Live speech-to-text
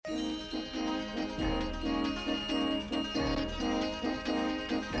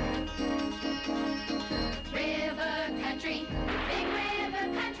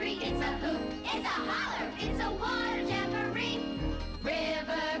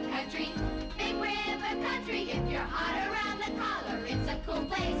hot around the collar, it's a cool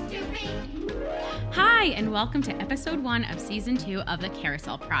place to be. Hi, and welcome to episode 1 of season 2 of the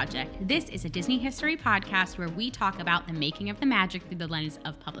Carousel Project. This is a Disney history podcast where we talk about the making of the magic through the lens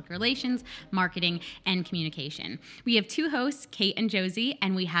of public relations, marketing, and communication. We have 2 hosts, Kate and Josie,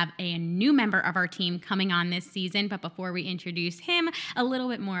 and we have a new member of our team coming on this season. But before we introduce him, a little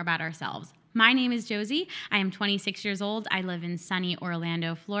bit more about ourselves. My name is Josie. I am 26 years old. I live in sunny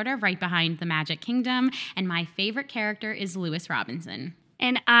Orlando, Florida, right behind the Magic Kingdom, and my favorite character is Lewis Robinson.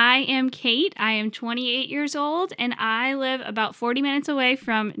 And I am Kate. I am 28 years old, and I live about 40 minutes away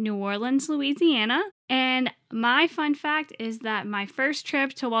from New Orleans, Louisiana. And my fun fact is that my first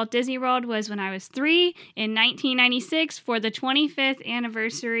trip to Walt Disney World was when I was 3 in 1996 for the 25th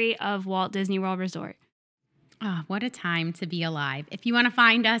anniversary of Walt Disney World Resort. Oh, what a time to be alive. If you want to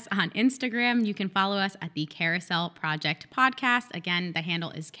find us on Instagram, you can follow us at the Carousel Project Podcast. Again, the handle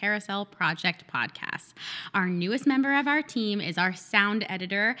is Carousel Project Podcast. Our newest member of our team is our sound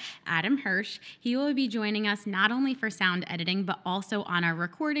editor, Adam Hirsch. He will be joining us not only for sound editing, but also on our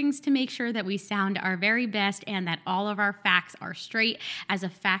recordings to make sure that we sound our very best and that all of our facts are straight as a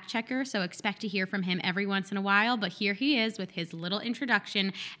fact checker. So expect to hear from him every once in a while. But here he is with his little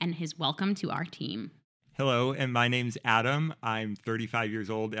introduction and his welcome to our team. Hello, and my name's Adam. I'm 35 years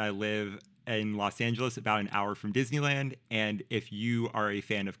old. I live in Los Angeles, about an hour from Disneyland. And if you are a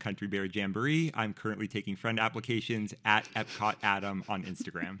fan of Country Bear Jamboree, I'm currently taking friend applications at Epcot Adam on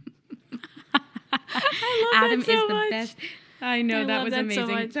Instagram. Adam so is the much. best. I know, that was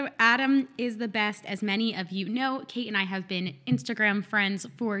amazing. So Adam is the best, as many of you know. Kate and I have been Instagram friends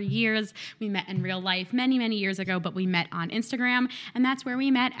for years. We met in real life many, many years ago, but we met on Instagram, and that's where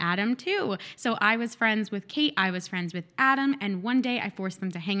we met Adam too. So I was friends with Kate, I was friends with Adam, and one day I forced them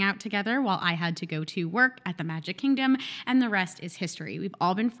to hang out together while I had to go to work at the Magic Kingdom, and the rest is history. We've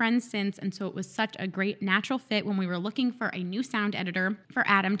all been friends since, and so it was such a great natural fit when we were looking for a new sound editor for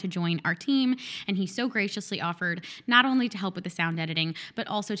Adam to join our team, and he so graciously offered not only to help with the sound editing, but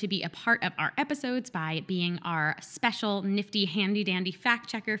also to be a part of our episodes by being our special, nifty, handy-dandy fact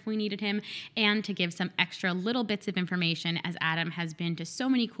checker if we needed him, and to give some extra little bits of information, as Adam has been to so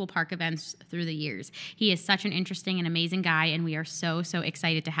many cool park events through the years. He is such an interesting and amazing guy, and we are so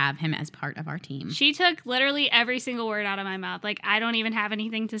excited to have him as part of our team. She took literally every single word out of my mouth. Like, I don't even have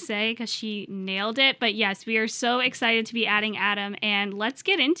anything to say because she nailed it. But yes, we are so excited to be adding Adam, and let's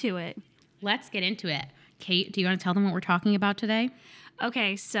get into it. Let's get into it. Kate, do you want to tell them what we're talking about today?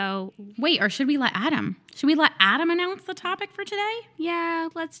 Okay, so Wait, or should we let Adam? Should we let Adam announce the topic for today? yeah,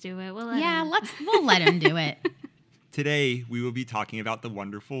 let's do it. We'll Let him do it. Today, we will be talking about the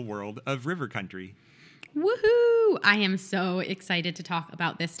wonderful world of River Country. Woohoo! I am so excited to talk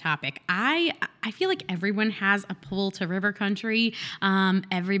about this topic. I feel like everyone has a pull to River Country.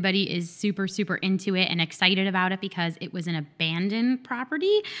 Everybody is super into it and excited about it because it was an abandoned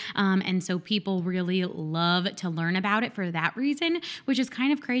property. And so people really love to learn about it for that reason, which is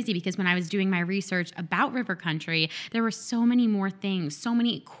kind of crazy because when I was doing my research about River Country, there were so many more things, so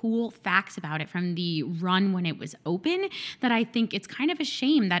many cool facts about it from the run when it was open that I think it's kind of a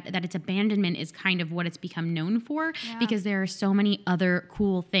shame that its abandonment is kind of what it's become known for, because there are so many other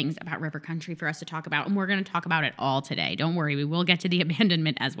cool things about River Country for us to talk about, and we're going to talk about it all today. Don't worry, we will get to the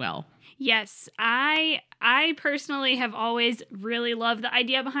abandonment as well. Yes, I personally have always really loved the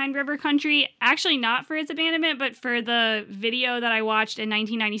idea behind River Country. Actually, not for its abandonment, but for the video that I watched in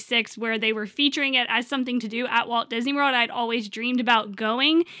 1996 where they were featuring it as something to do at Walt Disney World. I'd always dreamed about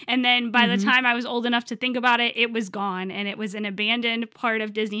going, and then by the time I was old enough to think about it, it was gone, and it was an abandoned part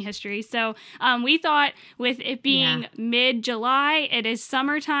of Disney history. So we thought with it being mid-July, it is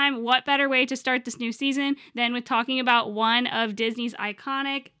summertime, what better way to start this new season than with talking about one of Disney's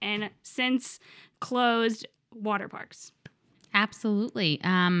iconic and since closed water parks. Absolutely.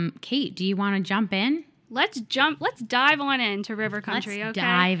 Kate, do you want to jump in? Let's dive on into River Country, Let's okay?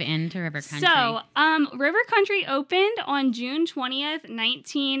 dive into River Country. So, River Country opened on June 20th,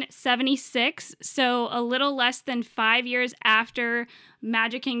 1976, so a little less than 5 years after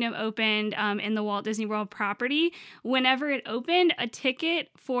Magic Kingdom opened in the Walt Disney World property. Whenever it opened, a ticket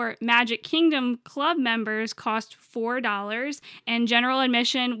for Magic Kingdom Club members cost $4, and general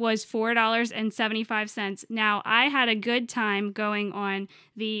admission was $4.75. Now, I had a good time going on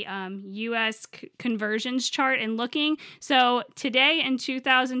the U.S. conversions chart and looking. So today in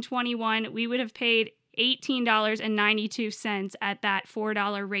 2021, we would have paid $18.92 at that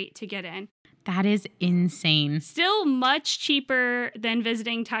 $4 rate to get in. That is insane. Still much cheaper than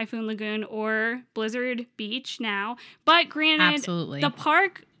visiting Typhoon Lagoon or Blizzard Beach now. But granted, Absolutely. The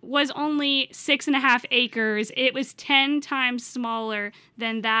park was only 6.5 acres. It was 10 times smaller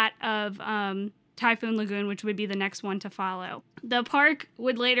than that of Typhoon Lagoon, which would be the next one to follow. The park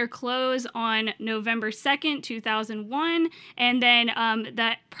would later close on November 2nd, 2001, and then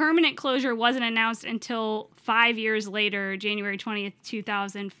that permanent closure wasn't announced until 5 years later, January 20th,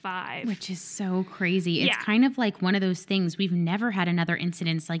 2005. Which is so crazy. Yeah. It's kind of like one of those things. We've never had another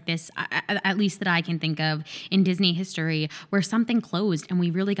incident like this, at least that I can think of in Disney history, where something closed and we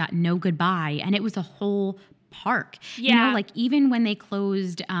really got no goodbye, and it was a whole park. Yeah. You know, like even when they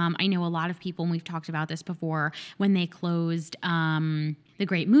closed, I know a lot of people, and we've talked about this before, when they closed the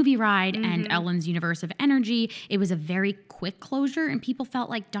Great Movie Ride and Ellen's Universe of Energy, it was a very quick closure, and people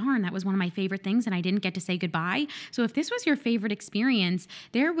felt like, darn, that was one of my favorite things, and I didn't get to say goodbye. So if this was your favorite experience,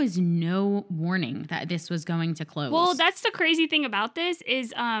 there was no warning that this was going to close. Well, that's the crazy thing about this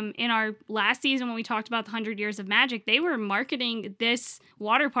is in our last season when we talked about the 100 Years of Magic, they were marketing this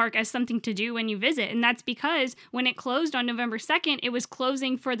water park as something to do when you visit. And that's because when it closed on November 2nd, it was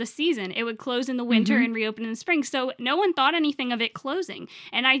closing for the season. It would close in the winter and reopen in the spring. So no one thought anything of it closing.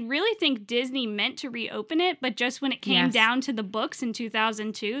 And I really think Disney meant to reopen it, but just when it came down to the books in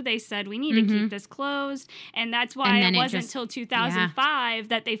 2002, they said, we need to keep this closed. And that's why it wasn't until 2005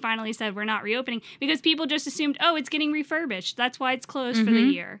 that they finally said, we're not reopening, because people just assumed, oh, it's getting refurbished. That's why it's closed for the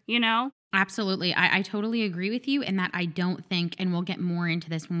year, you know? Absolutely. I totally agree with you in that I don't think, and we'll get more into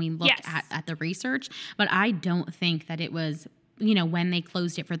this when we look at the research, but I don't think that it was, you know, when they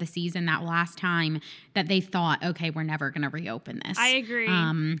closed it for the season that last time that they thought, okay, we're never going to reopen this. I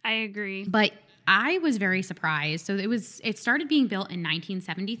agree. But I was very surprised. So it started being built in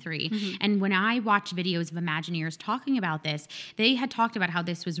 1973. And when I watched videos of Imagineers talking about this, they had talked about how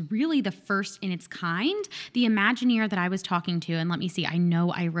this was really the first in its kind. The Imagineer that I was talking to, and let me see, I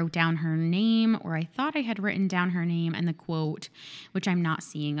know I wrote down her name, or I thought I had written down her name and the quote, which I'm not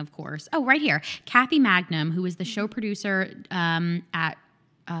seeing, of course. Oh, right here. Kathy Magnum, who is the show producer at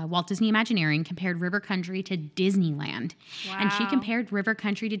Walt Disney Imagineering, compared River Country to Disneyland. Wow. And she compared River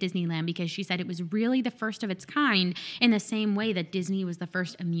Country to Disneyland because she said it was really the first of its kind in the same way that Disney was the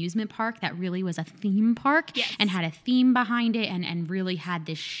first amusement park that really was a theme park and had a theme behind it and really had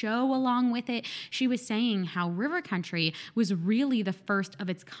this show along with it. She was saying how River Country was really the first of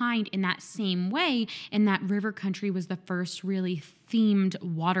its kind in that same way, in that River Country was the first really themed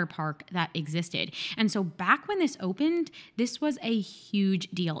water park that existed. And so back when this opened, this was a huge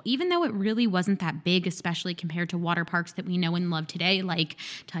deal. Even though it really wasn't that big, especially compared to water parks that we know and love today, like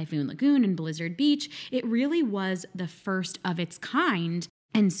Typhoon Lagoon and Blizzard Beach, it really was the first of its kind.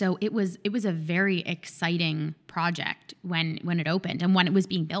 And so it was a very exciting project when it opened and when it was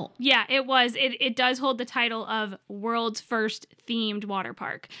being built. Yeah, it was. It does hold the title of world's first themed water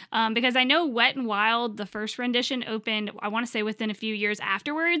park. Because I know Wet n Wild, the first rendition, opened, I want to say within a few years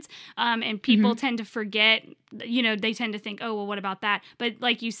afterwards. And people tend to forget, you know, they tend to think, oh, well, what about that? But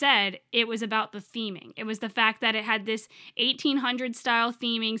like you said, it was about the theming. It was the fact that it had this 1800 style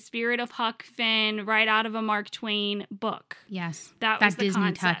theming, Spirit of Huck Finn, right out of a Mark Twain book. Yes. That was the Disney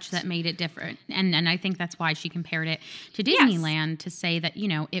concept. touch that made it different. And I think that's why she compared it to Disneyland, to say that, you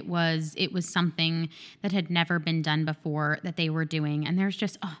know, it was something that had never been done before that they were doing. And there's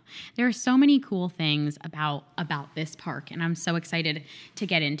just, there are so many cool things about this park. And I'm so excited to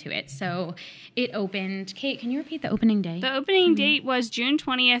get into it. So it opened, Kate, can you repeat the opening day? The opening date was June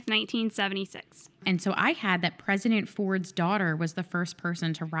 20th, 1976. And so I had that President Ford's daughter was the first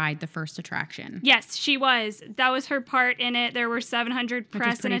person to ride the first attraction. Yes, she was. That was her part in it. There were 700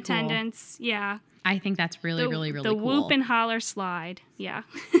 press in pretty attendance. Cool. Yeah. I think that's really cool. The whoop and holler slide. Yeah.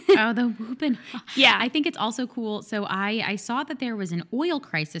 Oh, the whoop and yeah. I think it's also cool. So I saw that there was an oil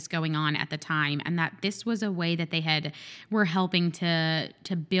crisis going on at the time, and that this was a way that they were helping to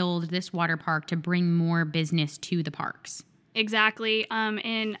build this water park to bring more business to the parks. Exactly.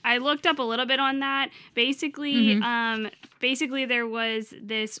 And I looked up a little bit on that. Basically, there was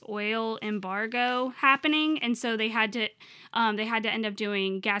this oil embargo happening, and so they had to end up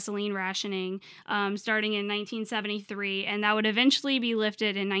doing gasoline rationing starting in 1973, and that would eventually be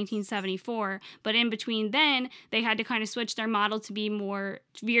lifted in 1974. But in between then, they had to kind of switch their model to be more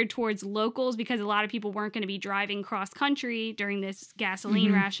veered towards locals, because a lot of people weren't going to be driving cross country during this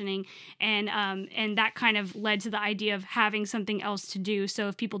gasoline rationing, and that kind of led to the idea of having something else to do. So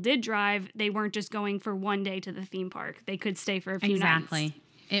if people did drive, they weren't just going for one day to the theme park. They could stay for a few nights. Exactly.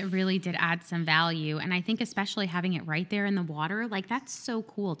 It really did add some value. And I think especially having it right there in the water, like that's so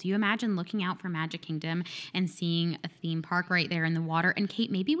cool. Do you imagine looking out for Magic Kingdom and seeing a theme park right there in the water? And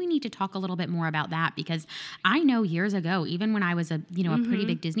Kate, maybe we need to talk a little bit more about that, because I know years ago, even when I was a pretty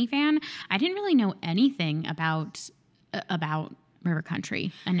big Disney fan, I didn't really know anything about River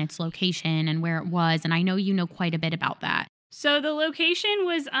Country and its location and where it was. And I know you know quite a bit about that. So the location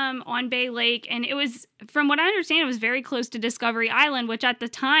was on Bay Lake, and it was, from what I understand, it was very close to Discovery Island, which at the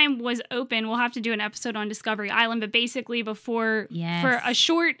time was open. We'll have to do an episode on Discovery Island, but basically for a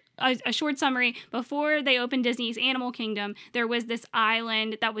short summary, before they opened Disney's Animal Kingdom, there was this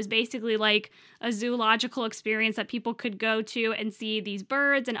island that was basically like a zoological experience that people could go to and see these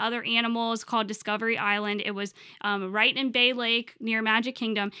birds and other animals called Discovery Island. It was right in Bay Lake near Magic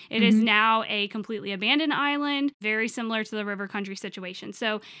Kingdom. It is now a completely abandoned island, very similar to the River Country situation.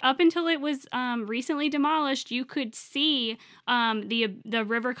 So up until it was recently demolished, you could see the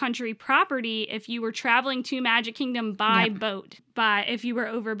River Country property if you were traveling to Magic Kingdom by boat. If you were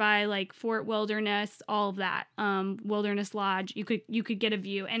over by like Fort Wilderness, all of that, Wilderness Lodge, you could get a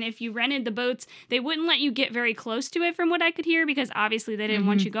view. And if you rented the boats, they wouldn't let you get very close to it from what I could hear, because obviously they didn't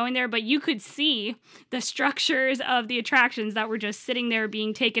want you going there, but you could see the structures of the attractions that were just sitting there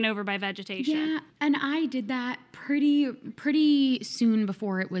being taken over by vegetation. Yeah, and I did that pretty soon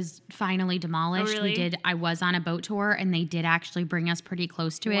before it was finally demolished. Oh, really? I was on a boat tour, and they did actually bring us pretty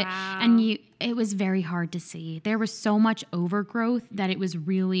close to it. Wow. And it was very hard to see. There was so much overgrowth that it was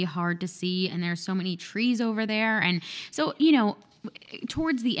really hard to see, and there's so many trees over there. And so,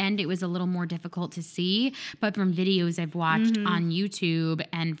 towards the end, it was a little more difficult to see, but from videos I've watched on YouTube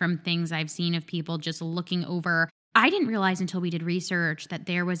and from things I've seen of people just looking over, I didn't realize until we did research that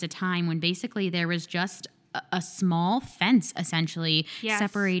there was a time when basically there was just a small fence essentially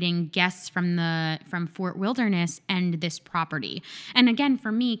separating guests from Fort Wilderness and this property. And again,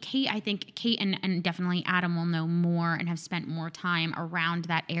 for me, I think Kate and definitely Adam will know more and have spent more time around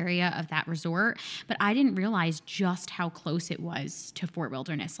that area of that resort, but I didn't realize just how close it was to Fort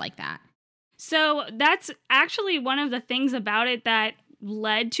Wilderness like that. So that's actually one of the things about it that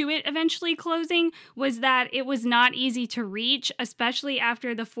led to it eventually closing, was that it was not easy to reach, especially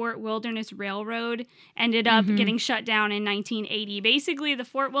after the Fort Wilderness Railroad ended up getting shut down in 1980. Basically, the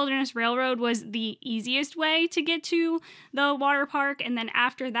Fort Wilderness Railroad was the easiest way to get to the water park, and then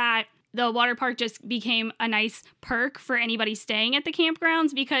after that, the water park just became a nice perk for anybody staying at the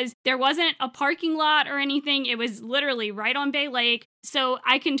campgrounds, because there wasn't a parking lot or anything. It was literally right on Bay Lake. So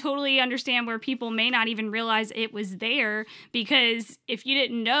I can totally understand where people may not even realize it was there, because if you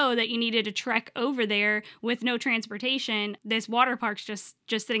didn't know that you needed to trek over there with no transportation, this water park's just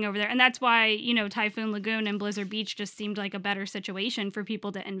sitting over there. And that's why, Typhoon Lagoon and Blizzard Beach just seemed like a better situation for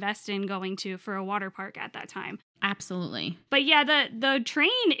people to invest in going to for a water park at that time. Absolutely. But yeah, the train,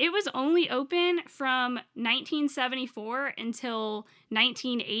 it was only open from 1974 until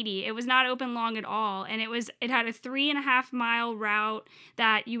 1980. It was not open long at all. And it had a 3.5 mile route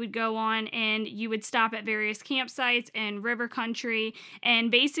that you would go on, and you would stop at various campsites and river country.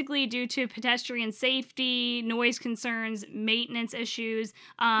 And basically, due to pedestrian safety, noise concerns, maintenance issues,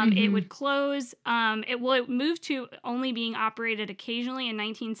 it would close. It moved to only being operated occasionally in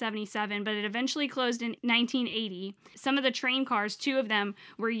 1977, but it eventually closed in 1980. Some of the train cars, 2 of them,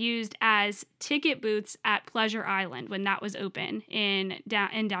 were used as ticket booths at Pleasure Island when that was open in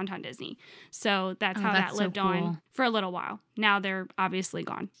downtown Disney. So that's how that lived on for a little while. Now they're obviously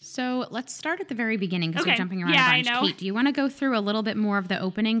gone. So let's start at the very beginning, because Okay. we're jumping around Yeah, a I bunch. know. Kate, do you want to go through a little bit more of the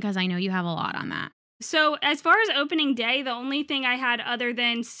opening? Because I know you have a lot on that. So as far as opening day, the only thing I had other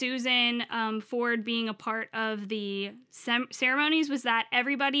than Susan Ford being a part of the ceremonies was that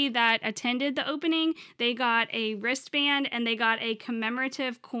everybody that attended the opening, they got a wristband and they got a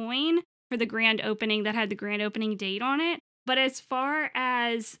commemorative coin for the grand opening that had the grand opening date on it. But as far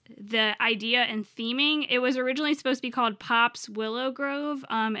as the idea and theming, it was originally supposed to be called Pop's Willow Grove,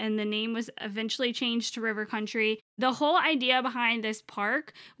 and the name was eventually changed to River Country. The whole idea behind this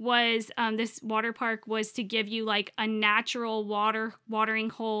park was, this water park was to give you like a natural watering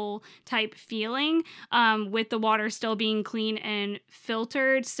hole type feeling, with the water still being clean and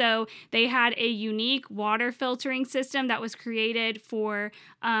filtered. So they had a unique water filtering system that was created for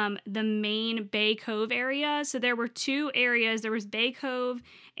the main Bay Cove area. So there were 2 areas. There was Bay Cove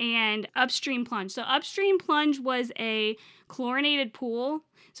and Upstream Plunge. So Upstream Plunge was a chlorinated pool.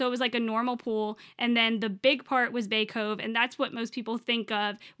 So it was like a normal pool. And then the big part was Bay Cove. And that's what most people think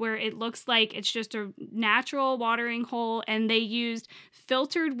of, where it looks like it's just a natural watering hole. And they used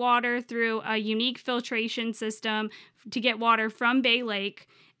filtered water through a unique filtration system to get water from Bay Lake.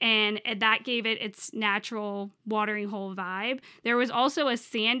 And that gave it its natural watering hole vibe. There was also a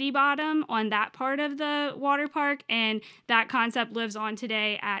sandy bottom on that part of the water park, and that concept lives on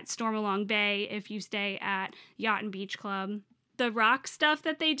today at Stormalong Bay if you stay at Yacht and Beach Club. The rock stuff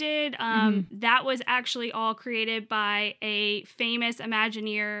that they did, that was actually all created by a famous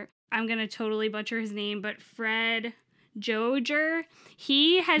Imagineer. I'm going to totally butcher his name, but Fred Joger.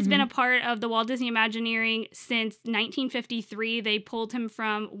 He has been a part of the Walt Disney Imagineering since 1953. They pulled him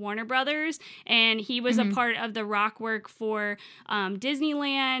from Warner Brothers, and he was a part of the rock work for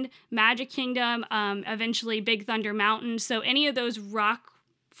Disneyland, Magic Kingdom, eventually Big Thunder Mountain. So any of those rock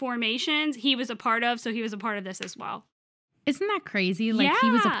formations he was a part of, so he was a part of this as well. Isn't that crazy? Like, he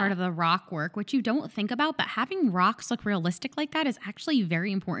was a part of the rock work, which you don't think about, but having rocks look realistic like that is actually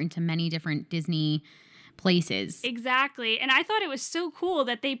very important to many different Disney places. Exactly. And I thought it was so cool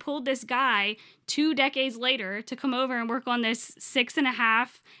that they pulled this guy 2 decades later to come over and work on this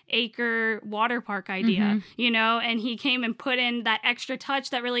 6.5 acre water park idea, you know, and he came and put in that extra touch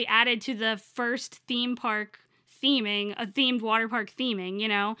that really added to the first theme park theming, a themed water park theming, you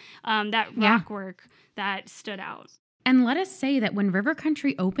know, that rock work that stood out. And let us say that when River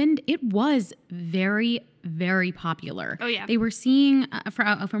Country opened, it was very, very popular. Oh, yeah. They were seeing,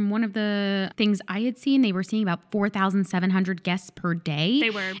 from one of the things I had seen, they were seeing about 4,700 guests per day. They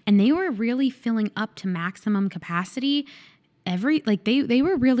were. And they were really filling up to maximum capacity. They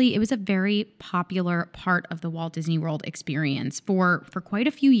were really, it was a very popular part of the Walt Disney World experience for quite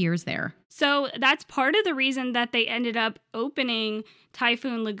a few years there. So that's part of the reason that they ended up opening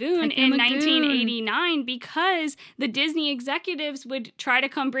Typhoon Lagoon in 1989, because the Disney executives would try to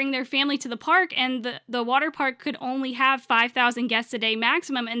come bring their family to the park, and the water park could only have 5,000 guests a day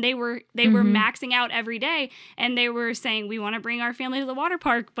maximum, and they were maxing out every day, and they were saying, we want to bring our family to the water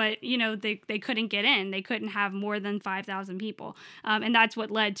park, but you know they couldn't get in. They couldn't have more than 5,000 people, and that's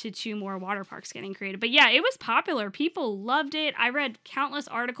what led to 2 more water parks getting created. But yeah, it was popular. People loved it. I read countless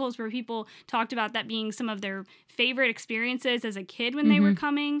articles where people talked about that being some of their favorite experiences as a kid when they were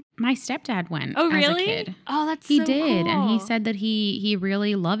coming. My stepdad went. Oh, really? As a kid. Oh, that's he so did, cool. and he said that he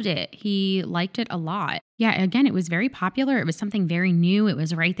really loved it. He liked it a lot. Yeah, again, it was very popular. It was something very new. It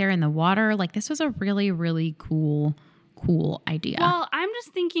was right there in the water. Like, this was a really, really cool idea. Well, I'm just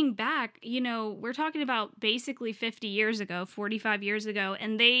thinking back, you know, we're talking about basically 50 years ago, 45 years ago,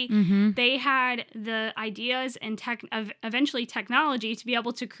 and they had the ideas and eventually technology to be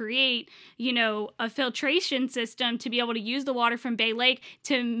able to create, you know, a filtration system to be able to use the water from Bay Lake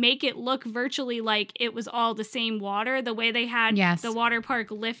to make it look virtually like it was all the same water, the way they had the water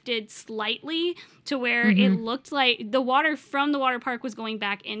park lifted slightly to where it looked like the water from the water park was going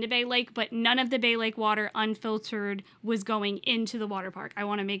back into Bay Lake, but none of the Bay Lake water unfiltered was going into the water park. I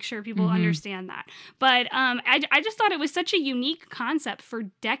want to make sure people understand that. But I just thought it was such a unique concept for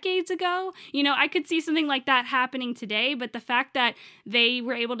decades ago. You know, I could see something like that happening today, but the fact that they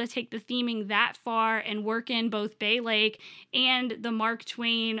were able to take the theming that far and work in both Bay Lake and the Mark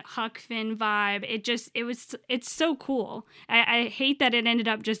Twain Huck Finn vibe, it's so cool. I hate that it ended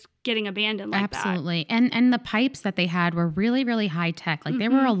up just getting abandoned like that. Absolutely. And the pipes that they had were really, really high tech. Like, there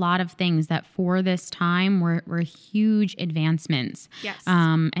were a lot of things that for this time were huge advancements. Yes.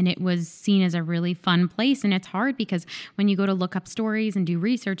 And it was seen as a really fun place. And it's hard because when you go to look up stories and do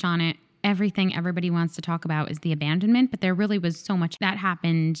research on it, everything everybody wants to talk about is the abandonment, but there really was so much that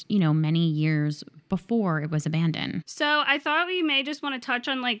happened, you know, many years before it was abandoned. So I thought we may just want to touch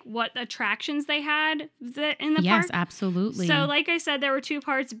on like what attractions they had in the park. Yes, absolutely. So like I said, there were 2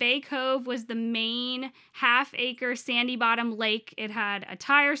 parts. Bay Cove was the main half-acre sandy bottom lake. It had a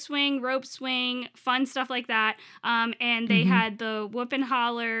tire swing, rope swing, fun stuff like that. And they had the Whoop and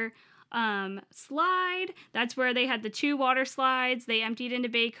Holler slide. That's where they had the 2 water slides. They emptied into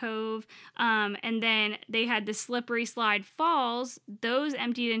Bay Cove. And then they had the slippery slide falls. Those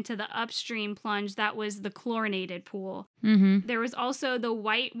emptied into the upstream plunge. That was the chlorinated pool. There was also the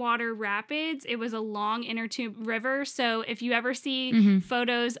Whitewater Rapids. It was a long inner tube river. So if you ever see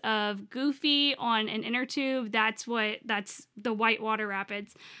photos of Goofy on an inner tube, that's the Whitewater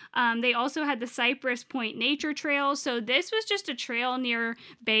Rapids. They also had the Cypress Point Nature Trail. So this was just a trail near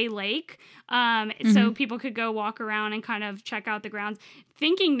Bay Lake. So people could go walk around and kind of check out the grounds.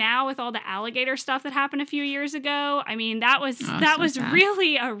 Thinking now with all the alligator stuff that happened a few years ago, I mean, that was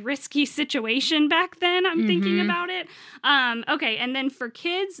really a risky situation back then. I'm thinking about it. Okay, and then for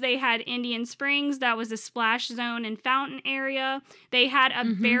kids, they had Indian Springs. That was a splash zone and fountain area. They had a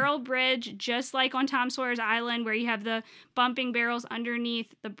barrel bridge, just like on Tom Sawyer's Island, where you have the bumping barrels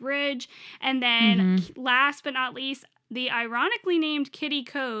underneath the bridge. And then last but not least, the ironically named Kiddie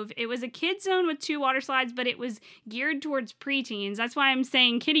Cove. It was a kid zone with 2 water slides, but it was geared towards preteens. That's why I'm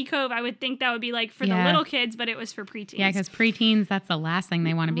saying Kiddie Cove. I would think that would be like for the little kids, but it was for preteens. Yeah, because preteens, that's the last thing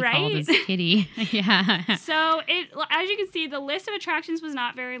they want to be called is kiddie. Yeah. So as you can see, the list of attractions was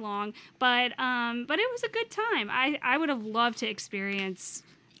not very long, but it was a good time. I would have loved to experience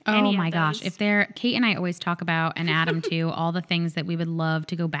Oh my gosh. If Kate and I always talk about, and Adam too, all the things that we would love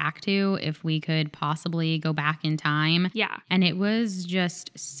to go back to if we could possibly go back in time. Yeah. And it was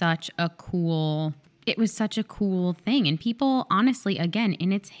just such a cool thing. And people, honestly, again,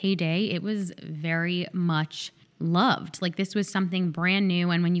 in its heyday, it was very much loved. Like, this was something brand new.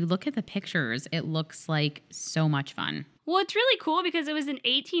 And when you look at the pictures, it looks like so much fun. Well, it's really cool because it was an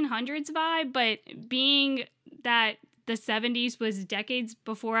 1800s vibe, but being that the 70s was decades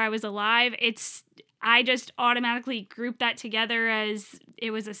before I was alive, I just automatically grouped that together as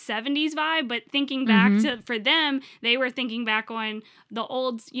it was a 70s vibe. But thinking back for them, they were thinking back on the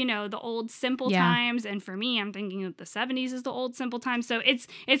old, the old simple times. And for me, I'm thinking that the 70s is the old simple times. So it's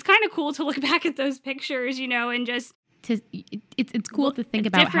kind of cool to look back at those pictures, and just it's cool to think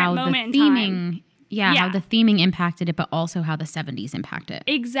about how the theming. How the theming impacted it, but also how the 70s impacted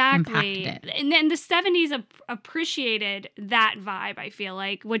it. And then the 70s appreciated that vibe, I feel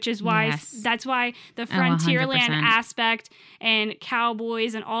like, which is why that's why the Frontierland aspect and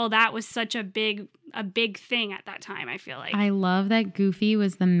cowboys and all that was such a big thing at that time, I feel like. I love that Goofy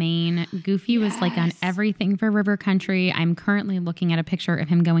was the main. Goofy was like on everything for River Country. I'm currently looking at a picture of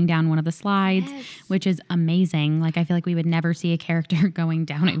him going down one of the slides, which is amazing. Like, I feel like we would never see a character going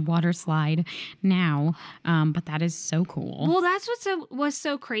down a water slide now, but that is so cool. Well, that's what was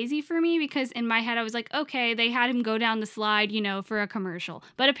so crazy for me, because in my head I was like, okay, they had him go down the slide, for a commercial.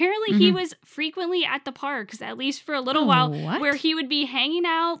 But apparently he was frequently at the parks, at least for a little while, where he would be hanging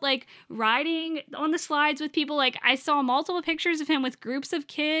out, like riding on the slides with people. Like, I saw multiple pictures of him with groups of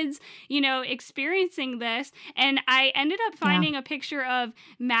kids, experiencing this. And I ended up finding a picture of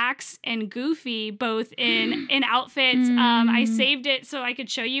Max and Goofy both in outfits. I saved it so I could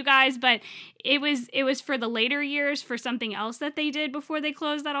show you guys, but it was for the later years for something else that they did before they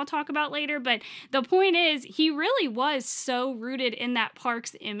closed that I'll talk about later. But the point is, he really was so rooted in that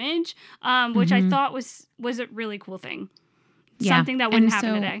park's image, which I thought was a really cool thing. Something that wouldn't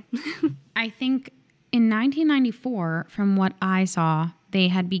happen today. I think in 1994, from what I saw, they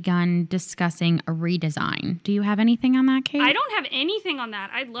had begun discussing a redesign. Do you have anything on that, Kate? I don't have anything on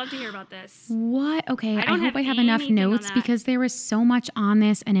that. I'd love to hear about this. What? Okay, I hope I have enough notes because there was so much on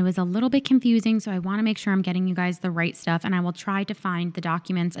this and it was a little bit confusing, so I want to make sure I'm getting you guys the right stuff, and I will try to find the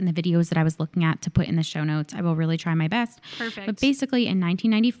documents and the videos that I was looking at to put in the show notes. I will really try my best. Perfect. But basically, in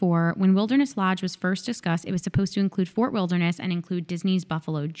 1994, when Wilderness Lodge was first discussed, it was supposed to include Fort Wilderness and include Disney's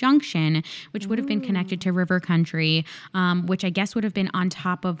Buffalo Junction, which would have been connected to River Country, which I guess would have been on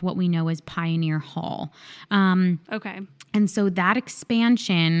top of what we know as Pioneer Hall. Okay. And so that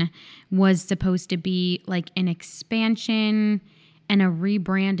expansion was supposed to be like an expansion and a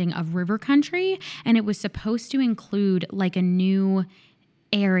rebranding of River Country. And it was supposed to include like a new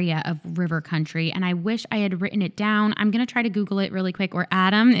area of River Country. And I wish I had written it down. I'm going to try to Google it really quick. Or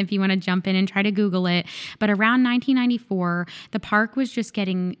Adam, if you want to jump in and try to Google it. But around 1994, the park was just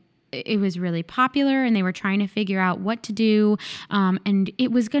it was really popular and they were trying to figure out what to do. And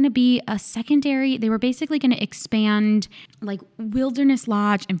it was going to be a secondary, they were basically going to expand like Wilderness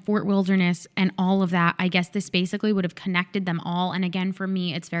Lodge and Fort Wilderness and all of that. I guess this basically would have connected them all. And again, for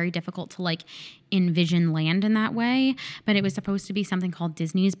me, it's very difficult to like envision land in that way, but it was supposed to be something called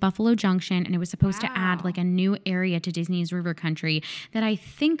Disney's Buffalo Junction, and it was supposed to add like a new area to Disney's River Country that I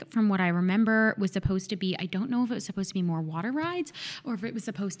think, from what I remember, was supposed to be, I don't know if it was supposed to be more water rides or if it was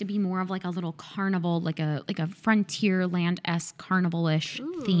supposed to be more of like a little carnival, like a Frontierland-esque carnival-ish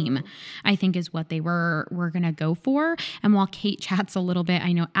theme, I think is what they were going to go for. And while Kate chats a little bit,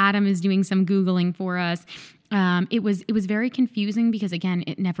 I know Adam is doing some Googling for us. It was very confusing because, again,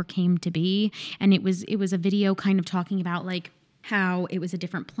 it never came to be. And it was a video kind of talking about like how it was a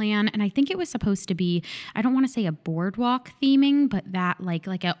different plan. And I think it was supposed to be, I don't want to say a boardwalk theming, but that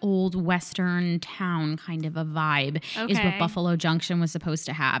like an old Western town kind of a vibe is what Buffalo Junction was supposed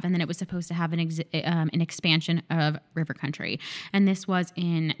to have. And then it was supposed to have an expansion of River Country. And this was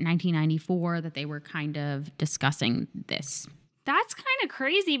in 1994 that they were kind of discussing this. That's kind of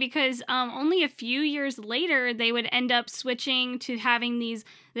crazy because only a few years later, they would end up switching to having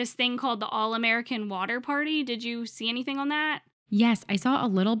this thing called the All-American Water Party. Did you see anything on that? Yes, I saw a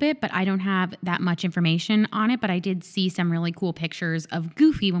little bit, but I don't have that much information on it. But I did see some really cool pictures of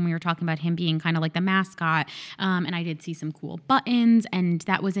Goofy when we were talking about him being kind of like the mascot. And I did see some cool buttons. And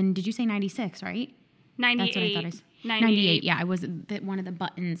that was in, did you say 96, right? 98. That's what I thought I said. 98. Yeah, one of the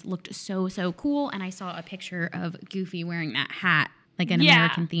buttons looked so cool, and I saw a picture of Goofy wearing that hat, like an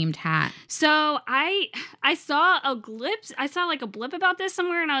American themed hat. So I saw a glimpse. I saw like a blip about this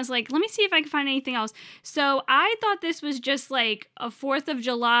somewhere, and I was like, let me see if I can find anything else. So I thought this was just like a 4th of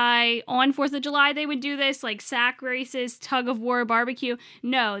July. On 4th of July, they would do this, like sack races, tug of war, barbecue.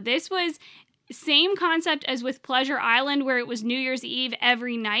 No, this was same concept as with Pleasure Island, where it was New Year's Eve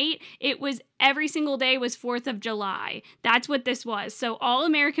every night. It was every single day was 4th of July. That's what this was. So All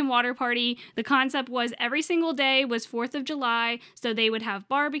American Water Party, the concept was every single day was 4th of July. So they would have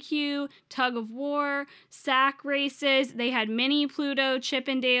barbecue, tug of war, sack races. They had Minnie, Pluto,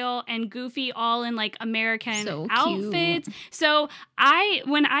 Chippendale, and Goofy all in like American outfits. So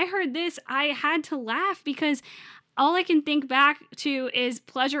when I heard this, I had to laugh because all I can think back to is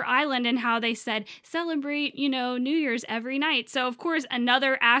Pleasure Island and how they said, celebrate, New Year's every night. So, of course,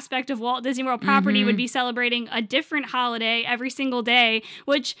 another aspect of Walt Disney World property would be celebrating a different holiday every single day,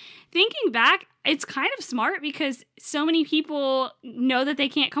 which, thinking back, it's kind of smart because so many people know that they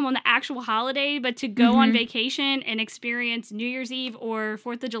can't come on the actual holiday, but to go on vacation and experience New Year's Eve or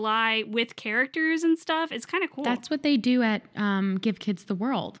 4th of July with characters and stuff, it's kind of cool. That's what they do at Give Kids the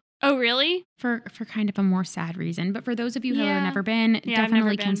World. Oh, really? For kind of a more sad reason. But for those of you who have never been,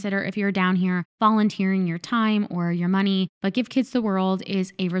 definitely consider, if you're down here, volunteering your time or your money. But Give Kids the World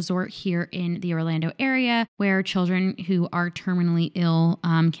is a resort here in the Orlando area where children who are terminally ill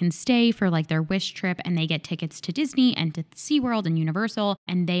can stay for like their wish trip, and they get tickets to Disney and to SeaWorld and Universal.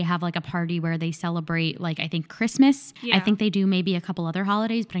 And they have like a party where they celebrate, like, I think Christmas. Yeah. I think they do maybe a couple other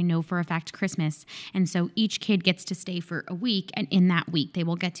holidays, but I know for a fact Christmas. And so each kid gets to stay for a week, and in that week they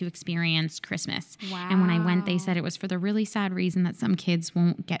will get to experience Christmas. Wow. And when I went, they said it was for the really sad reason that some kids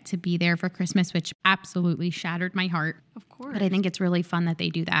won't get to be there for Christmas, which absolutely shattered my heart. Of course. But I think it's really fun that they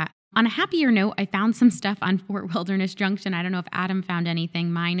do that. On a happier note, I found some stuff on Fort Wilderness Junction. I don't know if Adam found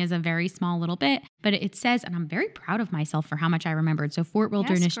anything. Mine is a very small little bit, but it says, and I'm very proud of myself for how much I remembered. So Fort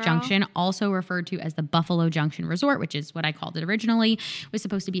Wilderness Junction, also referred to as the Buffalo Junction Resort, which is what I called it originally, was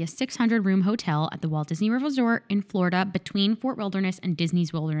supposed to be a 600-room hotel at the Walt Disney World Resort in Florida between Fort Wilderness and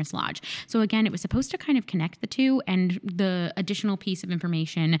Disney's Wilderness Lodge. So again, it was supposed to kind of connect the two, and the additional piece of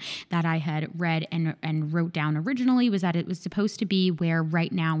information that I had read and wrote down originally was that it was supposed to be where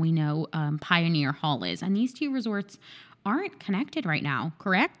right now we know Pioneer Hall is. And these two resorts aren't connected right now,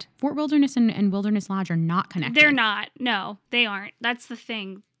 correct? Fort Wilderness and Wilderness Lodge are not connected. They're not. No, they aren't. That's the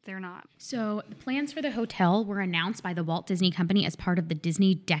thing. They're not. So the plans for the hotel were announced by the Walt Disney Company as part of the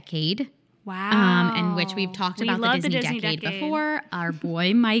Disney Decade. Wow. And which we've talked about the Disney Decade before. Our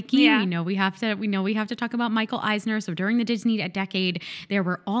boy Mikey, we know we have to talk about Michael Eisner. So during the Disney Decade, there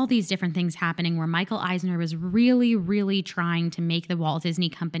were all these different things happening where Michael Eisner was really, really trying to make the Walt Disney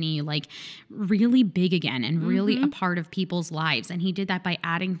Company like really big again and really a part of people's lives. And he did that by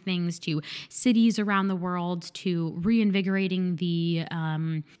adding things to cities around the world, to reinvigorating the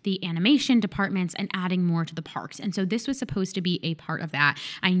animation departments and adding more to the parks. And so this was supposed to be a part of that.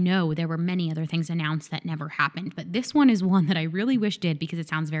 I know there were many other things announced that never happened, but this one is one that I really wish did because it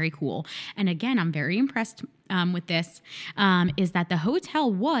sounds very cool. And again, I'm very impressed with this, is that the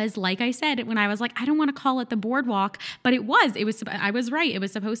hotel was, like I said, when I was like, I don't want to call it the boardwalk, but it was, I was right. It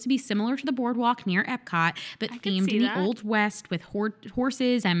was supposed to be similar to the boardwalk near Epcot, but themed in the Old West with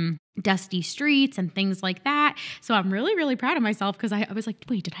horses and dusty streets and things like that. So I'm really, really proud of myself because I was like,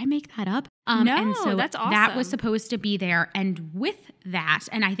 wait, did I make that up? No, and so that's awesome. That was supposed to be there. And with that,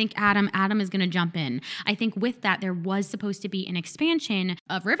 and I think Adam is going to jump in. I think with that, there was supposed to be an expansion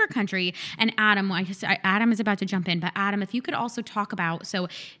of River Country. And Adam is about to jump in. But Adam, if you could also talk about, so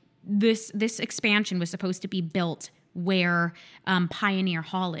this expansion was supposed to be built where Pioneer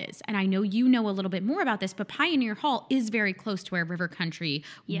Hall is. And I know you know a little bit more about this, but Pioneer Hall is very close to where River Country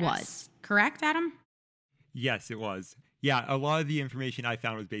was. Correct, Adam? Yes, it was. Yeah, a lot of the information I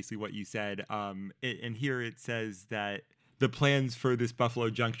found was basically what you said. And here it says that the plans for this Buffalo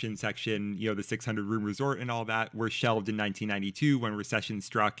Junction section, the 600-room resort and all that, were shelved in 1992 when recession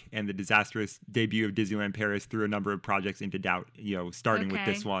struck and the disastrous debut of Disneyland Paris threw a number of projects into doubt, starting with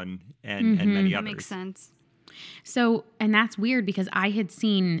this one and many others. That makes sense. So, and that's weird because I had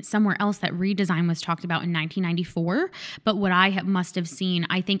seen somewhere else that redesign was talked about in 1994, but what I must have seen,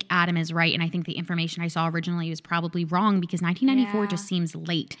 I think Adam is right, and I think the information I saw originally was probably wrong because 1994 just seems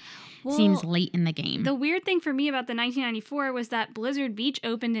late. Seems late in the game. The weird thing for me about the 1994 was that Blizzard Beach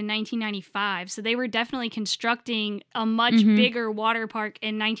opened in 1995, so they were definitely constructing a much bigger water park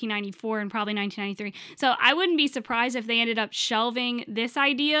in 1994 and probably 1993. So I wouldn't be surprised if they ended up shelving this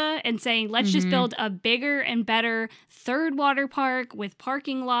idea and saying, let's just build a bigger and better third water park with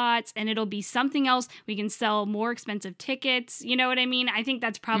parking lots, and it'll be something else. We can sell more expensive tickets. You know what I mean? I think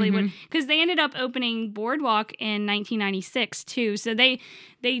that's probably what, because they ended up opening Boardwalk in 1996 too. So they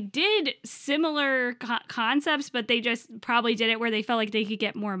did similar concepts, but they just probably did it where they felt like they could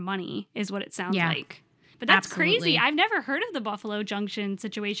get more money, is what it sounds like. But that's crazy. I've never heard of the Buffalo Junction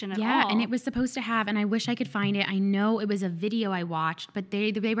situation at all. Yeah, and it was supposed to have, and I wish I could find it. I know it was a video I watched, but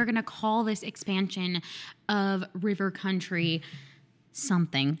they were going to call this expansion of River Country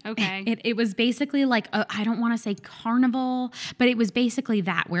something. Okay. It was basically like, I don't want to say carnival, but it was basically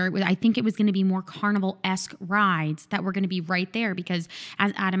that, where I think it was going to be more carnival-esque rides that were going to be right there, because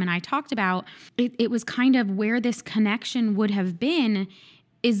as Adam and I talked about, it was kind of where this connection would have been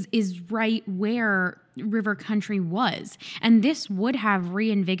is right where River Country was. And this would have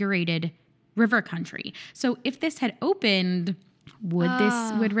reinvigorated River Country. So if this had opened,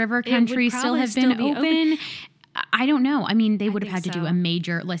 would River Country still have been open? I don't know. I mean, they would have had to do a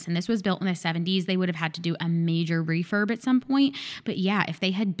major, listen, this was built in the 70s. They would have had to do a major refurb at some point. But yeah, if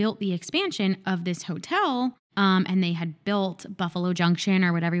they had built the expansion of this hotel, and they had built Buffalo Junction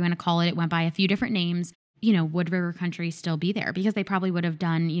or whatever you want to call it, it went by a few different names, would River Country still be there? Because they probably would have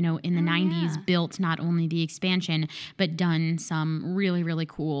done, in the 90s, built not only the expansion, but done some really, really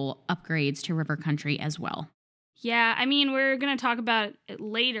cool upgrades to River Country as well. Yeah, I mean, we're going to talk about it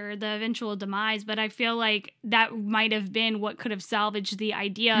later, the eventual demise, but I feel like that might have been what could have salvaged the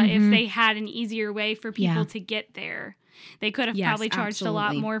idea if they had an easier way for people to get there. They could have probably charged a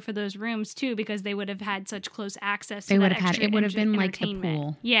lot more for those rooms too, because they would have had such close access to that extra it would have been like the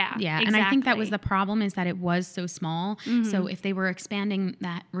pool. Yeah, exactly. And I think that was the problem, is that it was so small. So if they were expanding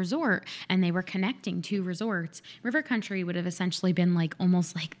that resort and they were connecting two resorts, River Country would have essentially been like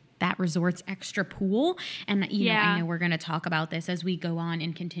almost like that resort's extra pool. And I know we're going to talk about this as we go on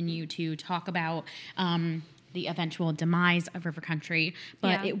and continue to talk about the eventual demise of River Country,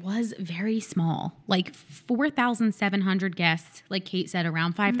 but it was very small, like 4,700 guests, like Kate said,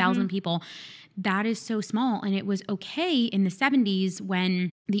 around 5,000 people. That is so small. And it was okay in the 70s when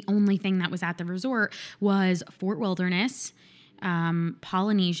the only thing that was at the resort was Fort Wilderness,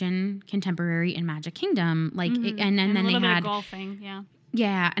 Polynesian, Contemporary, and Magic Kingdom. Like, and then they had golfing.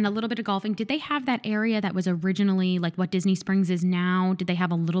 Yeah, and a little bit of golfing. Did they have that area that was originally like what Disney Springs is now? Did they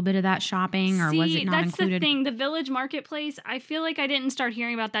have a little bit of that shopping, or was it not included? That's the thing. The Village Marketplace, I feel like I didn't start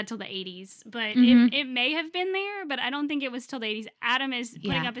hearing about that till the 80s, but it may have been there, but I don't think it was till the 80s. Adam is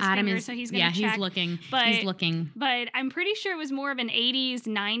putting up his finger, so he's going to check. Yeah, he's looking. But I'm pretty sure it was more of an 80s,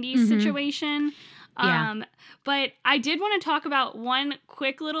 90s situation. But I did want to talk about one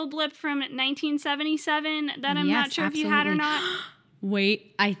quick little blip from 1977 that I'm not sure if you had or not.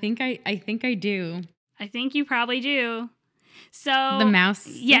 Wait, I think I do. I think you probably do. So the mouse.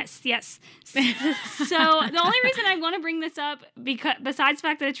 Yes. So the only reason I want to bring this up, because besides the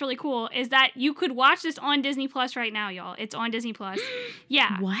fact that it's really cool, is that you could watch this on Disney Plus right now, y'all. It's on Disney Plus.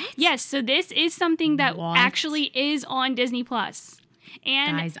 Yeah. What? Yes. So this is something that actually is on Disney Plus.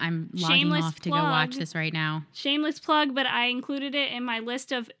 And guys, I'm logging off to go watch this right now. Shameless plug, but I included it in my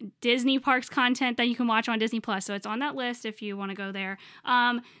list of Disney Parks content that you can watch on Disney Plus. So it's on that list if you want to go there.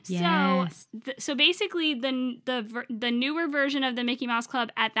 So basically, the newer version of the Mickey Mouse Club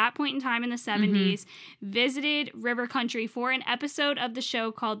at that point in time in the 70s visited River Country for an episode of the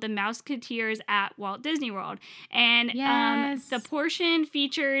show called The Mouseketeers at Walt Disney World. And the portion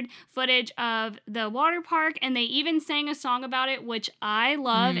featured footage of the water park, and they even sang a song about it, which I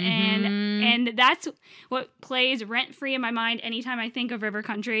love, and that's what plays rent-free in my mind anytime I think of River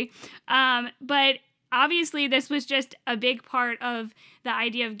Country. But obviously this was just a big part of the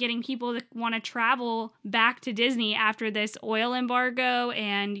idea of getting people to want to travel back to Disney after this oil embargo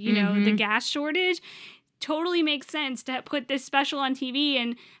and, the gas shortage. Totally makes sense to put this special on TV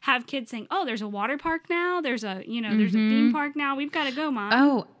and have kids saying, "Oh, there's a water park now. There's a, there's a theme park now. We've got to go, Mom."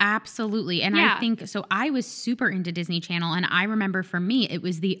 Oh, absolutely. And I think so. I was super into Disney Channel, and I remember for me, it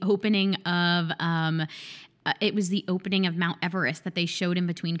was the opening of Mount Everest that they showed in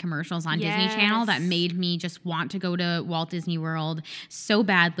between commercials on Disney Channel that made me just want to go to Walt Disney World so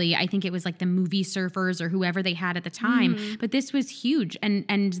badly. I think it was like the Movie Surfers or whoever they had at the time. But this was huge.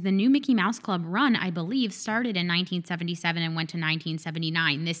 And the new Mickey Mouse Club run, I believe, started in 1977 and went to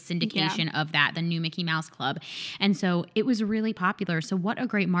 1979, this syndication of that, the new Mickey Mouse Club. And so it was really popular. So what a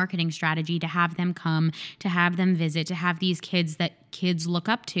great marketing strategy to have them come, to have them visit, to have these kids that kids look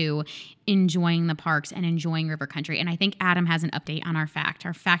up to enjoying the parks and enjoying River Country. And I think Adam has an update on our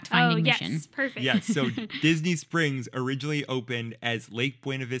fact-finding mission. Yes, perfect. Yes, so Disney Springs originally opened as Lake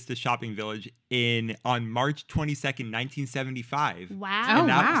Buena Vista Shopping Village on March 22nd, 1975.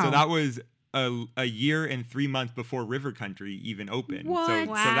 Wow. So that was a year and 3 months before River Country even opened. What? So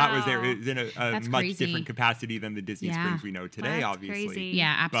that was there. It was in a That's much crazy. different capacity than the Disney Yeah. Springs we know today, That's obviously. crazy.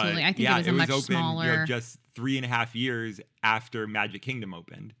 Yeah, absolutely. But, I think it was a much open, smaller. just 3.5 years after Magic Kingdom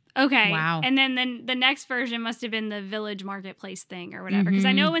opened. Okay. Wow. And then the next version must have been the Village Marketplace thing or whatever. Because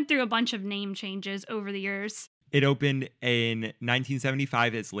I know it went thugh a bunch of name changes over the years. It opened in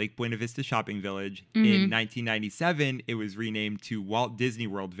 1975 as Lake Buena Vista Shopping Village. Mm-hmm. In 1997, it was renamed to Walt Disney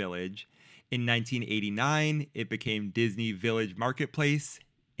World Village. In 1989, it became Disney Village Marketplace.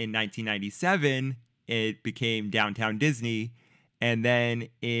 In 1997, it became Downtown Disney. And then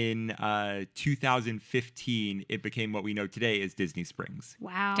in 2015, it became what we know today as Disney Springs.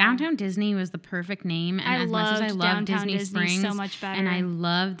 Wow. Downtown Disney was the perfect name. And as much as I love Downtown Disney Springs so much better. and I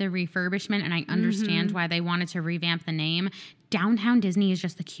love the refurbishment and I understand why they wanted to revamp the name, Downtown Disney is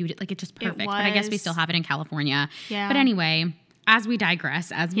just the cutest. Like, it's just perfect. But I guess we was. still have it in California. Yeah. But anyway, as we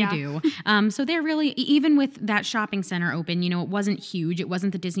digress, as we Yeah. do. So they're really, even with that shopping center open, it wasn't huge. It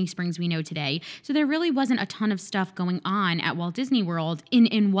wasn't the Disney Springs we know today. So there really wasn't a ton of stuff going on at Walt Disney World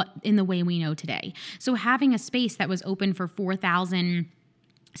in the way we know today. So having a space that was open for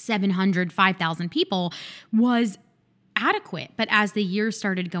 4,700, 5,000 people was adequate. But as the years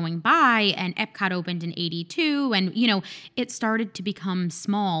started going by and Epcot opened in 82 and, it started to become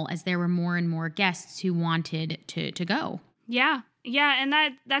small as there were more and more guests who wanted to go. Yeah. Yeah. And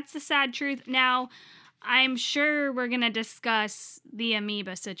that's the sad truth. Now, I'm sure we're going to discuss the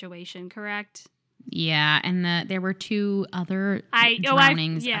amoeba situation, correct? Yeah, and there were 2 other yes.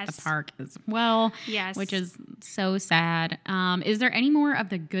 drownings at the park as well, Yes. which is so sad. Is there any more of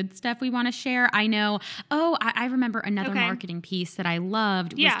the good stuff we want to share? I know. Oh, I remember another marketing piece that I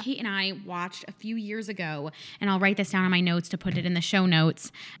loved was Kate and I watched a few years ago, and I'll write this down on my notes to put it in the show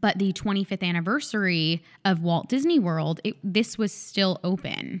notes, but the 25th anniversary of Walt Disney World, this was still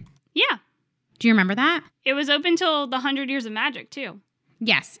open. Yeah. Do you remember that? It was open till the 100 Years of Magic, too.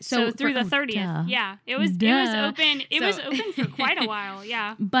 Yes. So through the 30th. Duh. Yeah. It was open. It was open for quite a while.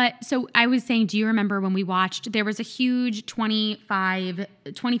 Yeah. But so I was saying, do you remember when we watched, there was a huge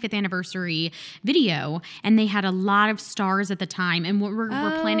 25th anniversary video and they had a lot of stars at the time. And we're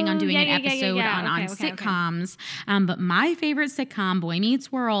planning on doing an episode on sitcoms. But my favorite sitcom, Boy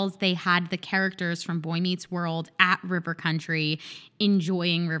Meets World, they had the characters from Boy Meets World at River Country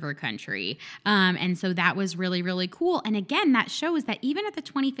enjoying River Country. And so that was really, really cool. And again, that shows that even at the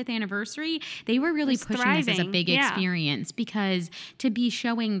 25th anniversary, they were really pushing this as a big experience because to be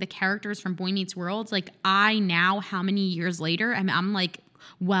showing the characters from Boy Meets World, like I now, how many years later, I'm like,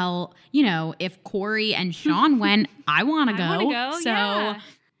 well, if Corey and Sean went, I want to go. I want to go, so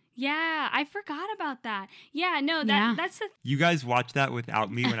yeah, I forgot about that. Yeah, no, that's the You guys watched that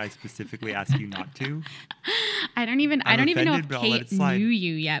without me when I specifically asked you not to? I don't even know if but I'll let Kate it slide. knew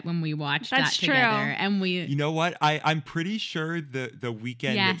you yet when we watched That's that true. together. And You know what? I'm pretty sure the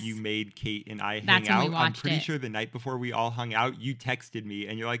weekend Yes. that you made Kate and I That's hang when we out, I'm watched pretty it. sure the night before we all hung out, you texted me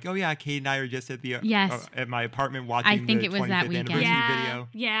and you're like, oh yeah, Kate and I are just at the Yes. at my apartment watching I think the it was 25th that weekend. anniversary video.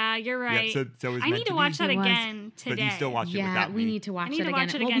 Yeah, you're right. Yeah, so it was I meant need to to watch be. that It was. again today. But you still watched it yeah, without we me. need to watch I need it to again.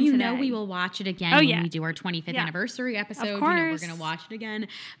 watch it Well, again you today. know we will watch it again Oh, when yeah. we do our 25th Yeah. anniversary episode. Of We're course. going to watch it again.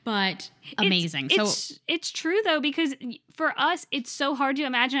 But amazing. It's true though, because for us, it's so hard to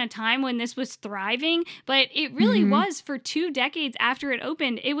imagine a time when this was thriving, but it really was for 2 decades after it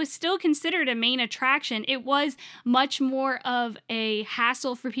opened. It was still considered a main attraction. It was much more of a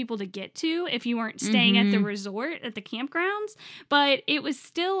hassle for people to get to if you weren't staying at the resort, at the campgrounds, but it was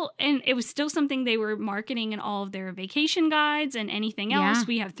still something they were marketing in all of their vacation guides and anything else. Yeah.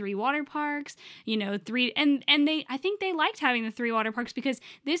 We have 3 water parks, 3, and I think they liked having the 3 water parks because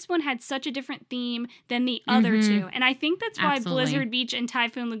this one had such a different theme than the other 2. And I think that's why Absolutely. Blizzard Beach and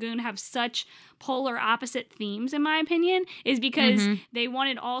Typhoon Lagoon have such polar opposite themes, in my opinion, is because they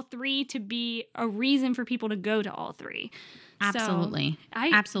wanted all 3 to be a reason for people to go to all 3. Absolutely. So,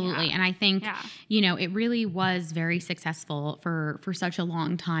 Absolutely. yeah. And I think, Yeah. it really was very successful for such a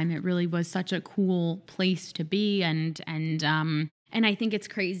long time. It really was such a cool place to be. And I think it's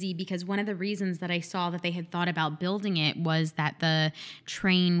crazy because one of the reasons that I saw that they had thought about building it was that the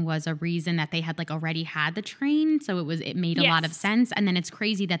train was a reason that they had already had the train. So it made a lot of sense. And then it's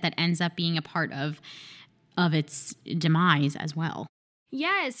crazy that ends up being a part of its demise as well.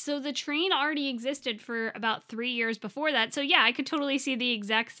 Yes, so the train already existed for about 3 years before that. So yeah, I could totally see the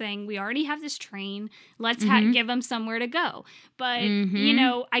exec saying, "We already have this train. Let's give them somewhere to go." But you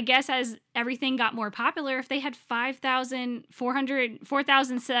know, I guess as everything got more popular, if they had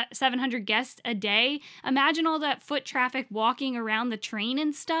 4,700 guests a day, imagine all that foot traffic walking around the train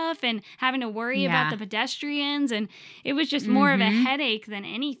and stuff, and having to worry about the pedestrians, and it was just more of a headache than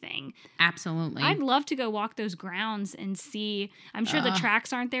anything. Absolutely. I'd love to go walk those grounds and see. I'm sure the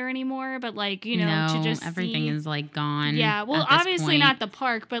tracks aren't there anymore, but like, you know, to just everything is like gone. Yeah, well, obviously not the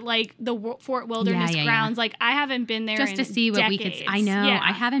park, but like the Fort Wilderness grounds. Like, I haven't been there just in to see what decades. we could. I know. Yeah.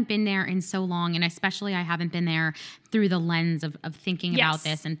 I haven't been there in so long, and especially I haven't been there through the lens of thinking about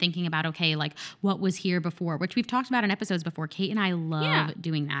this and thinking about, okay, like what was here before, which we've talked about in episodes before. Kate and I love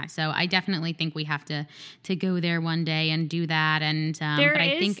doing that, so I definitely think we have to go there one day and do that. And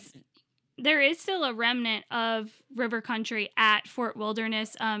I think there is still a remnant of river country at Fort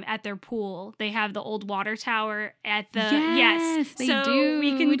Wilderness at their pool. They have the old water tower at the they so do,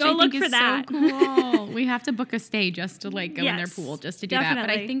 we can which go I look think for is that. So cool. We have to book a stay just to like go in their pool just to do that.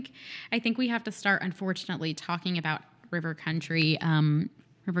 But I think we have to start, unfortunately, talking about river country's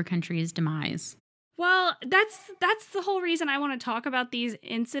demise. Well, that's the whole reason I want to talk about these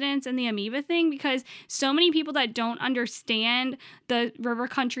incidents and the amoeba thing, because so many people that don't understand the river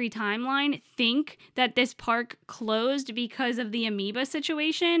country timeline think that this park closed because of the amoeba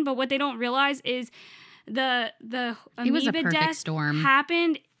situation, but what they don't realize is the amoeba death storm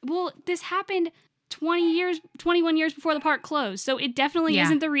happened. Well, this happened 21 years before the park closed. So it definitely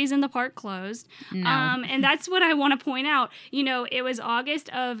isn't the reason the park closed. No. And that's what I want to point out. You know, it was August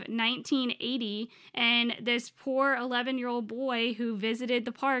of 1980, and this poor 11-year-old boy who visited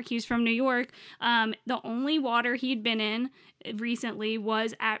the park, he was from New York, the only water he'd been in recently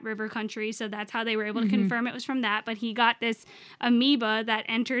was at River Country, so that's how they were able to confirm it was from that. But he got this amoeba that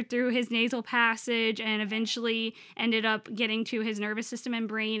entered through his nasal passage and eventually ended up getting to his nervous system and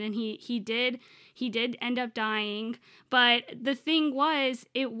brain, and he did end up dying. But the thing was,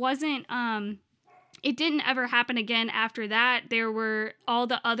 it wasn't it didn't ever happen again after that. There were all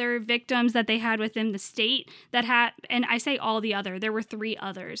the other victims that they had within the state that had, and I say all the other, there were 3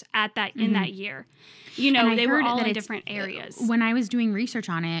 others at that in that year. You know, they were all in different areas. When I was doing research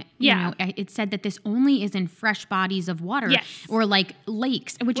on it, you know, it said that this only is in fresh bodies of water or like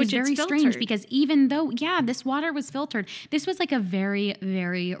lakes, which is very strange because even though, this water was filtered, this was like a very,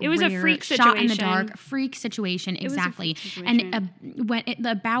 very it was rare a freak shot in the situation. dark freak situation. Exactly. And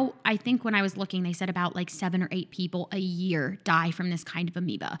I think when I was looking, they said about like 7 or 8 people a year die from this kind of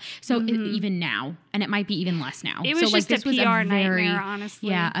amoeba. So even now, and it might be even less now. It was so, just like, a PR nightmare, honestly.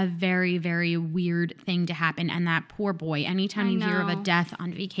 Yeah, a very, very weird thing to happen. And that poor boy, anytime you hear of a death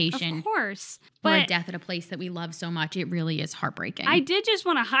on vacation, of course, or a death at a place that we love so much, it really is heartbreaking. I did just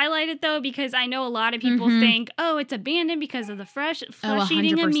want to highlight it though, because I know a lot of people think, oh, it's abandoned because of the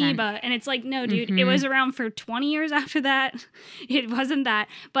flesh-eating amoeba, and it's like, no, dude, it was around for 20 years after that. It wasn't that,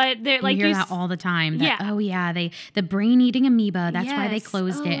 but they're like, you hear that all the time. That, the brain-eating amoeba. That's why they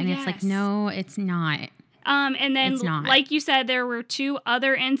closed it, and it's like, no, it's not. And then, like you said, there were 2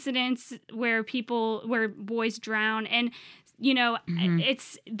 other incidents where boys drowned, and you know,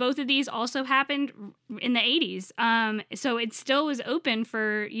 it's both of these also happened in the 80s. So it still was open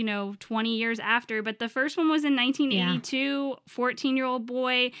for, 20 years after. But the first one was in 1982, 14-year-old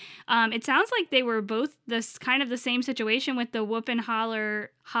boy. It sounds like they were both this kind of the same situation with the Whoop and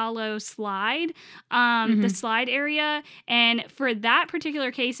Hollow slide, the slide area. And for that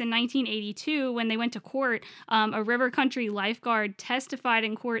particular case in 1982, when they went to court, a River Country lifeguard testified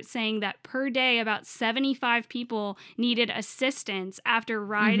in court saying that per day, about 75 people needed assistance after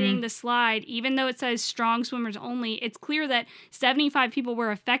riding the slide. Even though it says strong swimmers only, it's clear that 75 people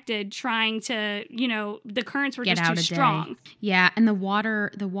were affected trying to, the currents were just too strong. Yeah, and the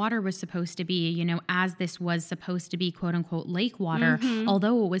water was supposed to be, as this was supposed to be quote unquote lake water,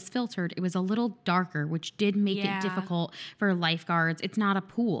 although it was filtered, it was a little darker, which did make it difficult for lifeguards. It's not a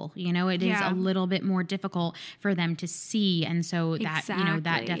pool, it is a little bit more difficult for them to see. And so that,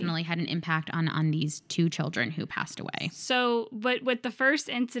 that definitely had an impact on these 2 children who passed away. So, but with the first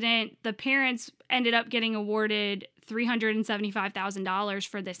incident, the parents ended up getting awarded $375,000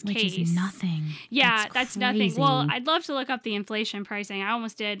 for this case. Which is nothing. Yeah, that's nothing. Well, I'd love to look up the inflation pricing. I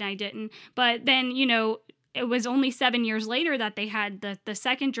almost did and I didn't. But then, it was only 7 years later that they had the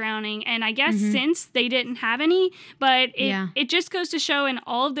second drowning. And I guess since they didn't have any, but it just goes to show in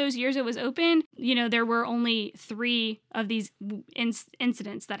all of those years it was open, there were only 3 of these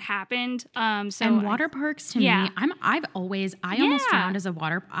incidents that happened. And water parks to me, I almost drowned as a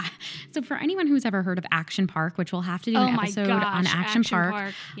water. So for anyone who's ever heard of Action Park, which we'll have to do an episode on Action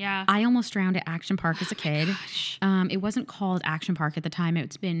Park. Yeah. I almost drowned at Action Park as a kid. It wasn't called Action Park at the time.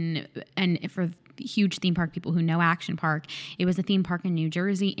 It's been, and for huge theme park people who know Action Park, it was a theme park in New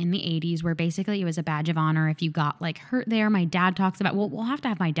Jersey in the 80s where basically it was a badge of honor if you got like hurt there. My dad talks about, we'll have to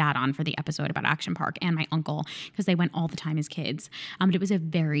have my dad on for the episode about Action Park, and my uncle, because they went all the time as kids. But it was a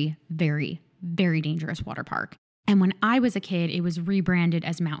very, very, very dangerous water park. And when I was a kid, it was rebranded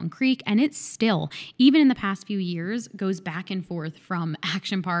as Mountain Creek, and it still, even in the past few years, goes back and forth from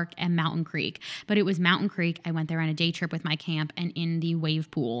Action Park and Mountain Creek. But it was Mountain Creek. I went there on a day trip with my camp, and in the wave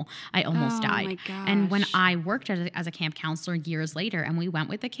pool, I almost died. My gosh. And when I worked as a camp counselor years later, and we went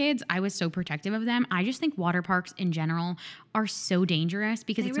with the kids, I was so protective of them. I just think water parks in general are so dangerous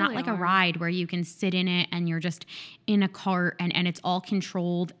because it's not like a ride where you can sit in it and you're just in a cart and it's all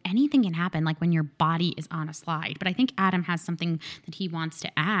controlled. Anything can happen, like when your body is on a slide. But I think Adam has something that he wants to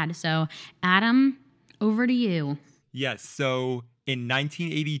add. So, Adam, over to you. Yes. So in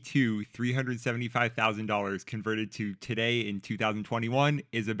 1982, $375,000 converted to today in 2021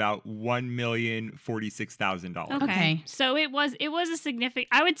 is about $1,046,000. Okay. So it was a significant,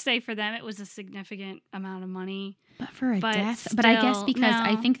 I would say for them, it was a significant amount of money. But for a death, but I guess because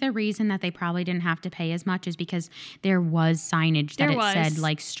I think the reason that they probably didn't have to pay as much is because there was signage that said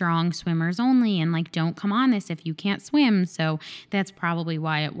like strong swimmers only and like don't come on this if you can't swim. So that's probably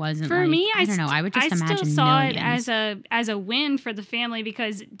why it wasn't. For me, I don't know. I would just imagine still saw millions. it as a win for the family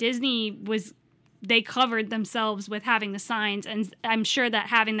because Disney they covered themselves with having the signs, and I'm sure that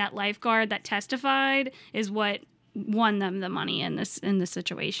having that lifeguard that testified is what won them the money in this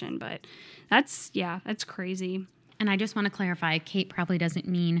situation. But that's crazy. And I just want to clarify, Kate probably doesn't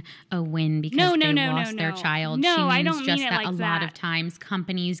mean a win because they lost their child. No, she means I don't just mean it that like a lot of times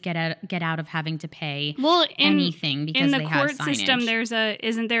companies get out of having to pay anything because they have signage. In the court system,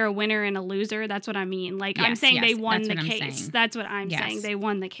 isn't there a winner and a loser? That's what I mean. Like I'm saying they won the case. That's what I'm saying. They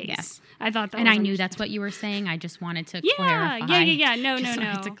won the case. Yes. I thought that and I knew that's what you were saying. I just wanted to clarify. Yeah. No.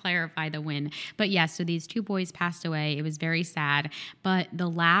 Wanted to clarify the win. But yes, so these 2 boys passed away. It was very sad. But the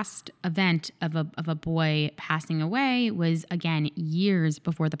last event of a boy passing away was, again, years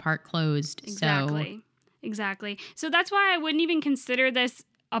before the park closed. Exactly. So that's why I wouldn't even consider this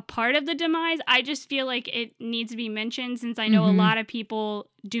a part of the demise. I just feel like it needs to be mentioned since I know a lot of people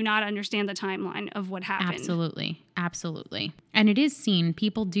do not understand the timeline of what happened. Absolutely. And it is seen.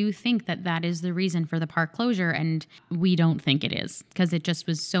 People do think that is the reason for the park closure, and we don't think it is because it just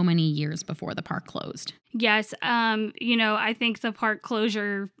was so many years before the park closed. Yes. I think the park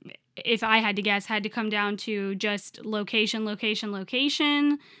closure, if I had to guess, had to come down to just location.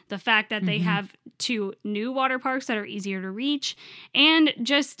 The fact that they have 2 new water parks that are easier to reach, and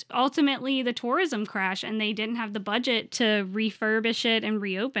just ultimately the tourism crash, and they didn't have the budget to refurbish it and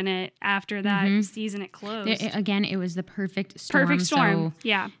reopen it after that season it closed. It was the perfect storm. So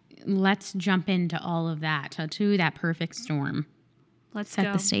let's jump into all of that, to that perfect storm. Let's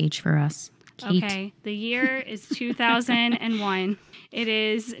set the stage for us. Kate. Okay, the year is 2001. It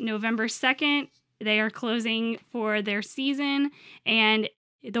is November 2nd. They are closing for their season, and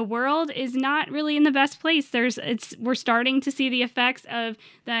the world is not really in the best place. We're starting to see the effects of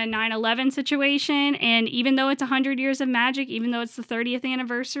the 9/11 situation, and even though it's 100 years of magic, even though it's the 30th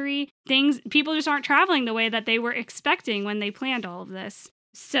anniversary, people just aren't traveling the way that they were expecting when they planned all of this.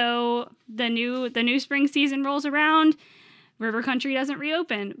 So the new spring season rolls around. River Country doesn't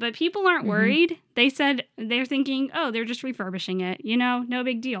reopen, but people aren't worried. They said they're thinking, oh, they're just refurbishing it, no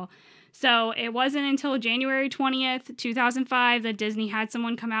big deal. So it wasn't until January 20th, 2005 that Disney had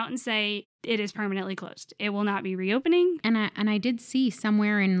someone come out and say it is permanently closed. It will not be reopening. And I did see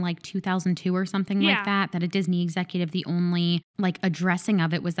somewhere in like 2002 or something like that a Disney executive, the only like addressing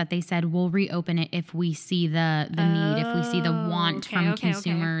of it was that they said we'll reopen it if we see the need, if we see the want from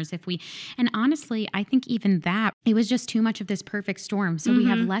consumers, and honestly, I think even that, it was just too much of this perfect storm. So we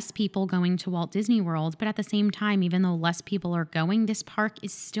have less people going to Walt Disney World, but at the same time, even though less people are going, this park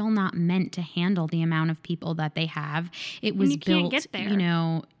is still not meant to handle the amount of people that they have. It was built,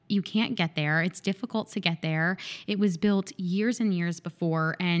 you can't get there. It's difficult to get there. It was built years and years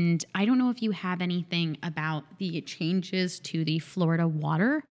before. And I don't know if you have anything about the changes to the Florida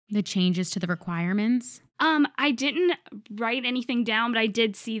water, the changes to the requirements. I didn't write anything down, but I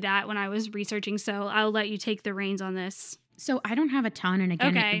did see that when I was researching. So I'll let you take the reins on this. So I don't have a ton, and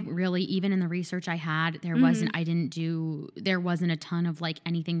again, Okay. really, even in the research I had, there wasn't a ton of like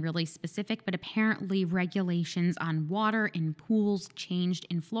anything really specific, but apparently regulations on water in pools changed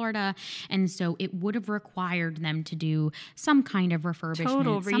in Florida, and so it would have required them to do some kind of refurbishment,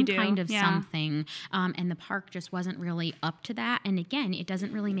 Total some redo, kind of yeah. something, and the park just wasn't really up to that. And again, it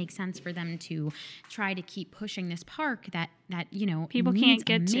doesn't really make sense for them to try to keep pushing this park that People needs can't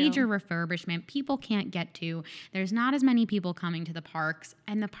get a to. major refurbishment. People can't get to. There's not as many people coming to the parks,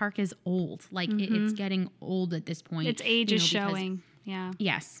 and the park is old. Like it's getting old at this point. Its age is because- showing. Yeah.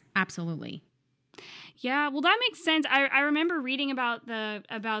 Yes, absolutely. Yeah, well, that makes sense. I remember reading about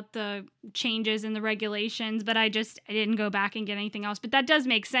the changes in the regulations, but I didn't go back and get anything else. But that does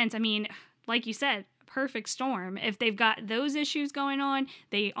make sense. I mean, like you said, perfect storm. If they've got those issues going on,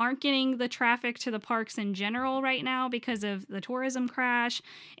 they aren't getting the traffic to the parks in general right now because of the tourism crash,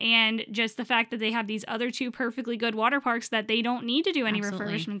 and just the fact that they have these other two perfectly good water parks that they don't need to do any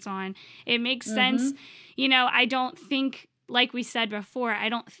Absolutely. refurbishments on. It makes sense. I don't think, like we said before, I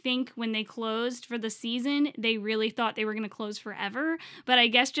don't think when they closed for the season, they really thought they were going to close forever. But I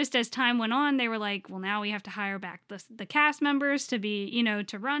guess just as time went on, they were like, well, now we have to hire back the cast members to be,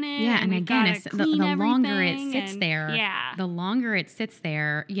 to run it. Yeah, and we've again, gotta it's the clean longer it everything, sits and- there, Yeah. the longer it sits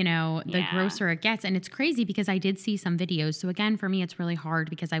there, the Yeah. grosser it gets. And it's crazy because I did see some videos. So again, for me, it's really hard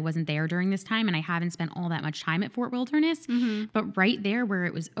because I wasn't there during this time and I haven't spent all that much time at Fort Wilderness. But right there where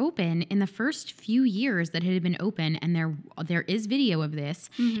it was open, in the first few years that it had been open, and there is video of this,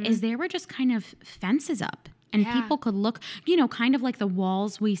 is there were just kind of fences up. And Yeah. people could look, kind of like the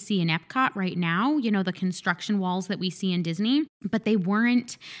walls we see in Epcot right now, the construction walls that we see in Disney. But they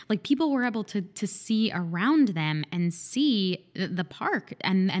weren't, like, people were able to see around them and see the park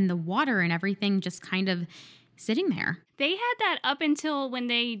and the water and everything just kind of sitting there. They had that up until when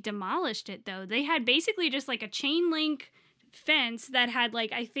they demolished it, though. They had basically just like a chain link fence that had,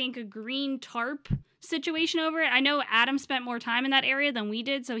 like, I think a green tarp situation over it. I know Adam spent more time in that area than we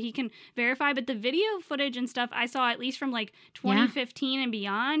did, so he can verify, but the video footage and stuff I saw, at least from like 2015 and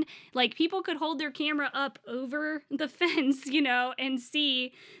beyond, like, people could hold their camera up over the fence, and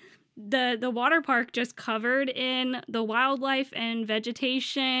see the water park just covered in the wildlife and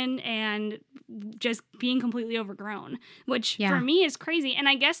vegetation and just being completely overgrown, which for me is crazy. And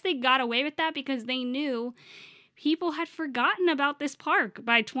I guess they got away with that because they knew people had forgotten about this park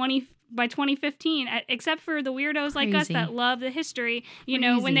by 2015, except for the weirdos like us that love the history.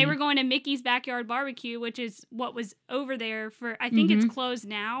 When they were going to Mickey's Backyard Barbecue, which is what was over there for, I think it's closed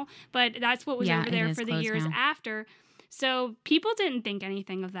now, but that's what was over there for the years after. So people didn't think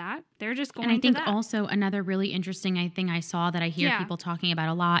anything of that. They're just going to that. And I think also another really interesting thing I saw that I hear people talking about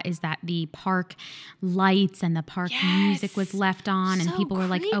a lot is that the park lights and the park music was left on, and So people were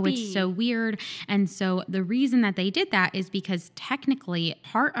like, oh, it's so weird. And so the reason that they did that is because technically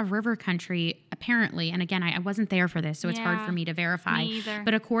part of River Country, apparently, and again, I wasn't there for this, so it's hard for me to verify. Me either.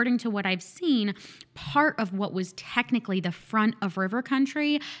 But according to what I've seen, part of what was technically the front of River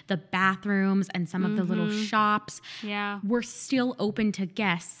Country, the bathrooms and some of the little shops, were still open to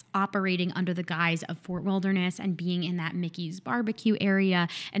guests operating under the guise of Fort Wilderness and being in that Mickey's barbecue area.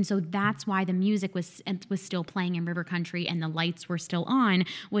 And so that's why the music was still playing in River Country and the lights were still on,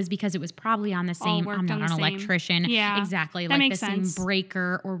 was because it was probably on the same, I'm not an electrician. Yeah. Exactly. That like makes the sense. same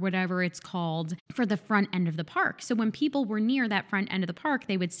breaker or whatever it's called for the front end of the park. So when people were near that front end of the park,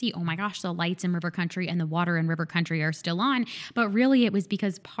 they would see, oh my gosh, the lights in River Country and the water in River Country are still on. But really it was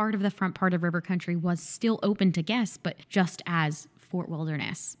because part of the front part of River Country was still open to guests, but just as Fort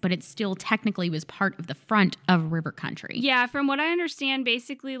Wilderness, but it still technically was part of the front of River Country. Yeah, from what I understand,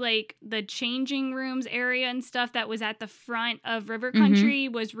 basically, like, the changing rooms area and stuff that was at the front of River Country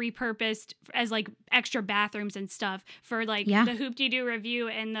was repurposed as, like, extra bathrooms and stuff for, like, the Hoop-Dee-Doo Review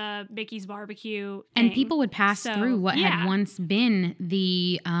and the Mickey's Barbecue thing. And people would pass through what had once been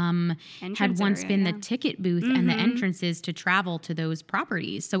the the ticket booth and the entrances to travel to those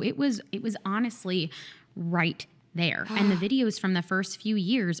properties. So it was honestly right there. And the videos from the first few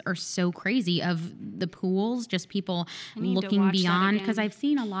years are so crazy of the pools, just people looking beyond. Because I've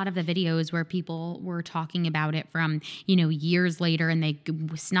seen a lot of the videos where people were talking about it from, years later, and they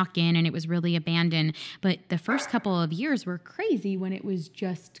snuck in and it was really abandoned. But the first couple of years were crazy when it was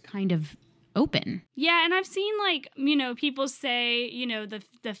just kind of open. Yeah, and I've seen, like, people say,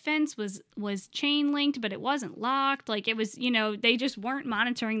 the fence was chain linked, but it wasn't locked. Like, it was, they just weren't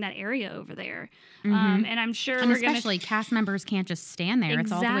monitoring that area over there. And I'm sure and especially cast members can't just stand there.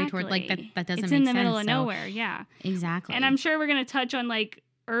 It's all the way toward, like, that doesn't make sense. It's in the middle of nowhere, yeah. Exactly. And I'm sure we're going to touch on, like,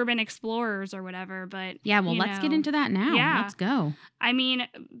 urban explorers or whatever. But yeah, well, let's get into that now. Yeah. Let's go. I mean,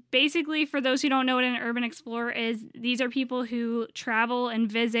 basically, for those who don't know what an urban explorer is, these are people who travel and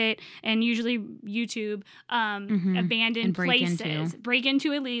visit and usually YouTube abandoned places, break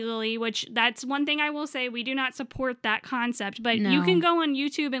into illegally, which that's one thing I will say. We do not support that concept, but you can go on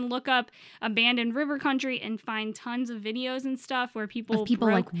YouTube and look up abandoned river country and find tons of videos and stuff where people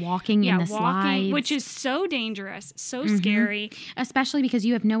like walking in the slides, which is so dangerous, so scary. Especially because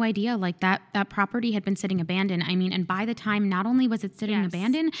you have no idea, like that property had been sitting abandoned. I mean, and by the time, not only was it sitting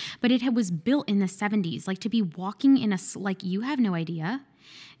abandoned, but it was built in the 70s. Like to be walking in like you have no idea.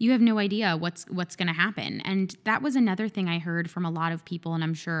 You have no idea what's going to happen. And that was another thing I heard from a lot of people. And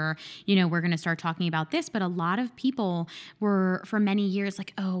I'm sure, we're going to start talking about this, but a lot of people were for many years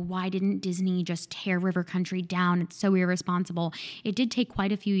like, oh, why didn't Disney just tear River Country down? It's so irresponsible. It did take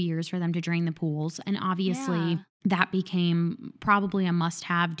quite a few years for them to drain the pools. And obviously that became probably a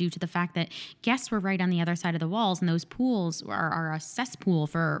must-have due to the fact that guests were right on the other side of the walls, and those pools are a cesspool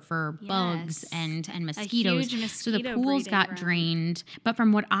for bugs and mosquitoes. So the pools got drained. But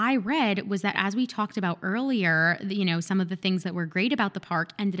from what I read was that, as we talked about earlier, some of the things that were great about the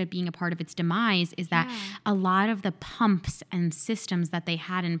park ended up being a part of its demise is that a lot of the pumps and systems that they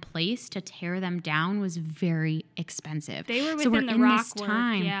had in place to tear them down was very expensive. They were within the rock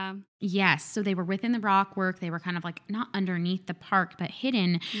work, Yes, so they were within the rock work. They were kind of like not underneath the park, but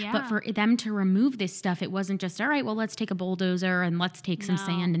hidden. Yeah. But for them to remove this stuff, it wasn't just, all right, well, let's take a bulldozer and let's take some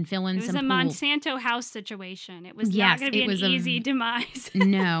sand and fill in some pools. It was a Monsanto house situation. It was not going to be an easy demise.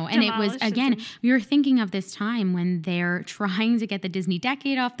 No, and it was, again, you're thinking of this time when they're trying to get the Disney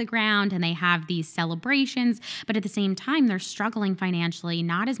Decade off the ground and they have these celebrations, but at the same time, they're struggling financially.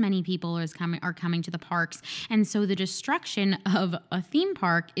 Not as many people are coming to the parks. And so the destruction of a theme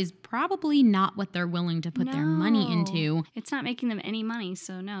park is probably not what they're willing to put their money into. It's not making them any money,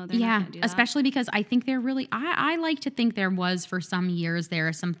 so no, they're not going to do that. Especially because I think they're really, I like to think there was for some years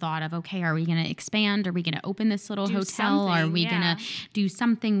there some thought of, okay, are we going to expand? Are we going to open this little hotel? Are we going to do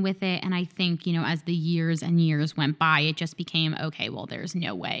something with it? And I think, as the years and years went by, it just became, okay, well, there's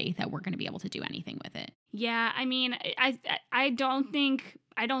no way that we're going to be able to do anything with it. Yeah, I mean, I don't think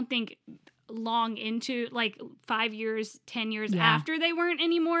long into, like, 5 years, 10 years after they weren't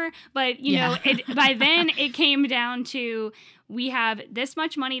anymore, but by then it came down to, we have this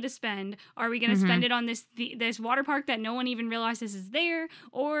much money to spend. Are we going to spend it on this water park that no one even realizes is there,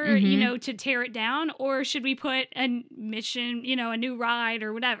 or to tear it down, or should we put a mission, a new ride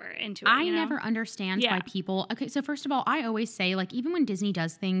or whatever into it? I never understand why people. Okay, so first of all, I always say, like, even when Disney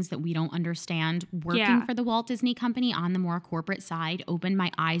does things that we don't understand, working for the Walt Disney Company on the more corporate side opened my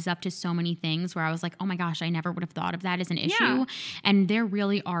eyes up to so many things where I was like, oh my gosh, I never would have thought of that as an issue. And there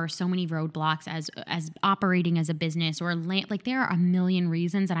really are so many roadblocks as operating as a business or like there are a million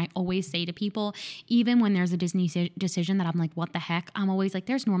reasons. And I always say to people, even when there's a Disney decision that I'm like, what the heck? I'm always like,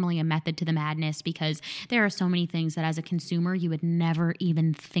 there's normally a method to the madness, because there are so many things that as a consumer, you would never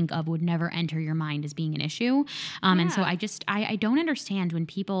even think of, would never enter your mind as being an issue. And so I don't understand when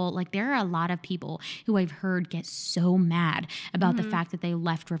people, like, there are a lot of people who I've heard get so mad about the fact that they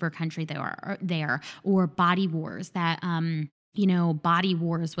left River Country there, or Body Wars, that, Body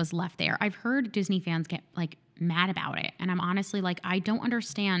Wars was left there. I've heard Disney fans get, like, mad about it. And I'm honestly like, I don't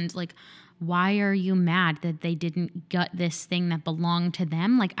understand, like, why are you mad that they didn't gut this thing that belonged to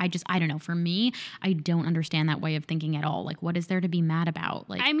them? Like, I don't know. For me, I don't understand that way of thinking at all. Like, what is there to be mad about?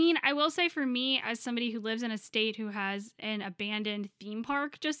 Like, I mean, I will say, for me, as somebody who lives in a state who has an abandoned theme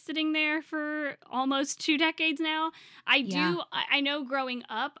park just sitting there for almost 2 decades now, I know growing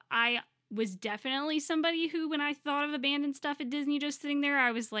up, I was definitely somebody who, when I thought of abandoned stuff at Disney just sitting there,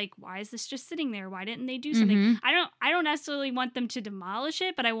 I was like, why is this just sitting there? Why didn't they do something? I don't necessarily want them to demolish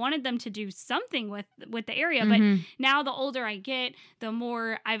it, but I wanted them to do something with the area. But now the older I get, the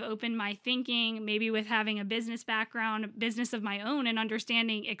more I've opened my thinking, maybe with having a business background, business of my own, and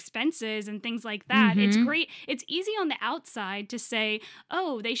understanding expenses and things like that. It's great. It's easy on the outside to say,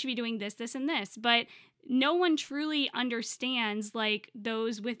 oh, they should be doing this, this, and this. But no one truly understands, like,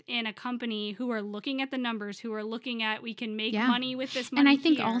 those within a company who are looking at the numbers, who are looking at, we can make money with this money. And I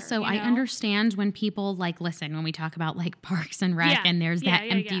think here, also I understand when people, like, listen, when we talk about, like, Parks and Rec and there's that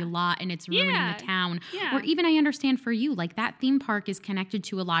empty lot and it's ruining the town. Or even I understand for you, like, that theme park is connected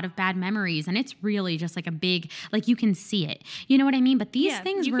to a lot of bad memories and it's really just like a big, like, you can see it. You know what I mean? But these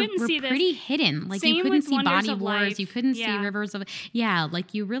things were pretty hidden. Like, you couldn't see Body Wars. You couldn't see Rivers of... Yeah,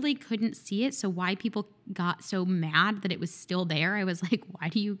 like, you really couldn't see it. So why people got so mad that it was still there, I was like, why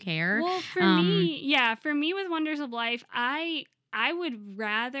do you care? Well, for me with Wonders of Life, I I would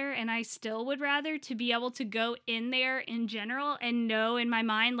rather, and I still would rather, to be able to go in there in general and know in my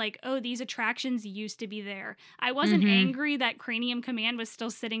mind, like, oh, these attractions used to be there. I wasn't angry that Cranium Command was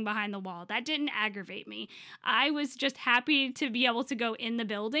still sitting behind the wall. That didn't aggravate me. I was just happy to be able to go in the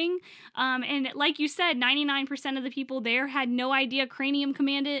building. And like you said, 99% of the people there had no idea Cranium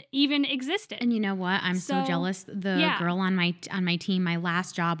Command even existed. And you know what? I'm so jealous. The girl on my team, my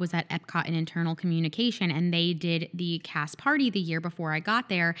last job was at Epcot in internal communication, and they did the cast party the year before I got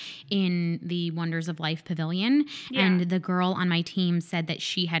there in the Wonders of Life Pavilion. Yeah. And the girl on my team said that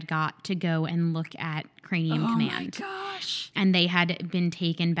she had got to go and look at Cranium Command. Oh my gosh. And they had been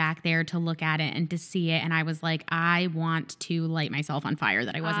taken back there to look at it and to see it. And I was like, I want to light myself on fire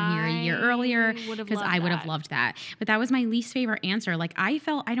that I wasn't here a year earlier, because I would have loved that. But that was my least favorite answer. Like, I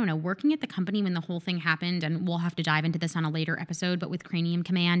felt, I don't know, working at the company when the whole thing happened, and we'll have to dive into this on a later episode, but with Cranium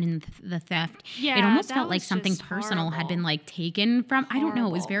Command and the theft, it almost felt like something personal had been like taken from, I don't know,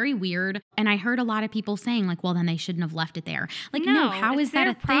 it was very weird. And I heard a lot of people saying like, well, then they shouldn't have left it there. Like, no, how is that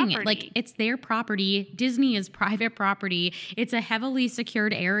a thing? Like, it's their property. Disney is private property. It's a heavily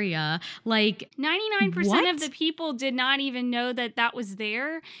secured area. Like, 99% of the people did not even know that that was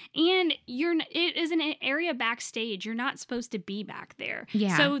there. And it is an area backstage. You're not supposed to be back there.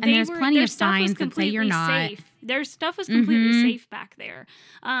 Yeah. So and there's plenty of signs that say you're not. Safe. Their stuff was completely safe back there.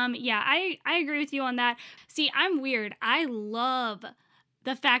 I agree with you on that. See, I'm weird. I love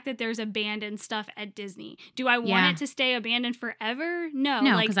the fact that there's abandoned stuff at Disney. Do I want it to stay abandoned forever? No,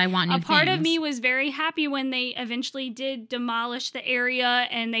 because I want new things. A part of me was very happy when they eventually did demolish the area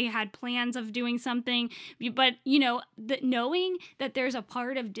and they had plans of doing something. But, knowing that there's a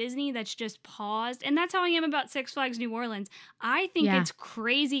part of Disney that's just paused, and that's how I am about Six Flags New Orleans. I think it's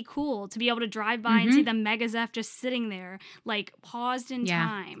crazy cool to be able to drive by and see the Mega Zeph just sitting there, like, paused in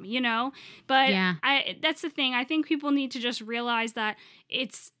time, But that's the thing. I think people need to just realize that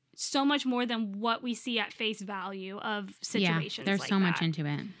it's so much more than what we see at face value of situations. There's like so that. much into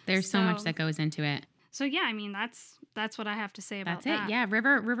it. There's so much that goes into it. So that's what I have to say about that. That's it. Yeah,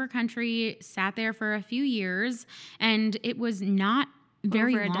 River Country sat there for a few years, and it was not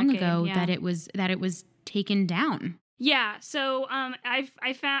very long ago that it was taken down. Yeah, so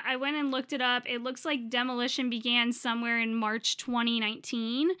I went and looked it up. It looks like demolition began somewhere in March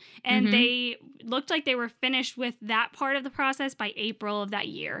 2019, and they looked like they were finished with that part of the process by April of that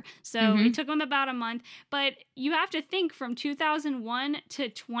year. So it took them about a month. But you have to think, from 2001 to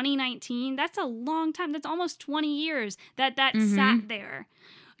 2019, that's a long time. That's almost 20 years that sat there.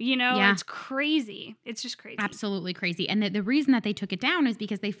 It's crazy. It's just crazy. Absolutely crazy. And the reason that they took it down is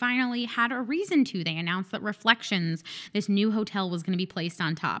because they finally had a reason to. They announced that Reflections, this new hotel, was going to be placed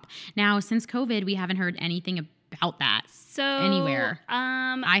on top. Now, since COVID, we haven't heard anything about that anywhere.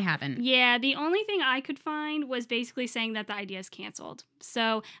 I haven't. Yeah, the only thing I could find was basically saying that the idea is canceled.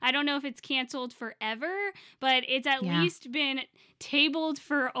 So I don't know if it's canceled forever, but it's at least been tabled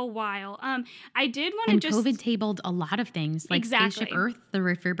for a while. I did want to COVID tabled a lot of things, like Spaceship Earth. The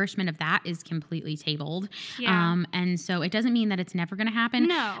refurbishment of that is completely tabled. Yeah. And so it doesn't mean that it's never going to happen.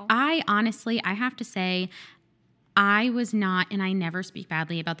 No. I have to say, I was not, and I never speak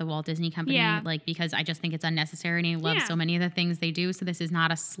badly about the Walt Disney Company, because I just think it's unnecessary, and I love so many of the things they do. So this is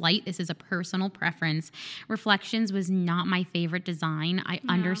not a slight. This is a personal preference. Reflections was not my favorite design. I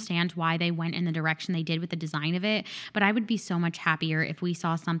understand why they went in the direction they did with the design of it, but I would be so much happier if we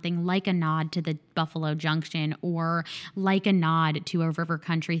saw something like a nod to the Buffalo Junction, or like a nod to a River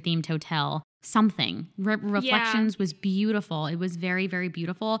Country themed hotel. Something. Reflections was beautiful. It was very, very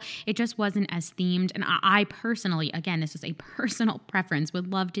beautiful. It just wasn't as themed. And I personally, again, this is a personal preference,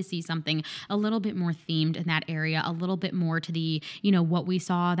 would love to see something a little bit more themed in that area, a little bit more to the, what we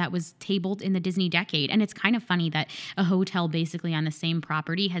saw that was tabled in the Disney decade. And it's kind of funny that a hotel basically on the same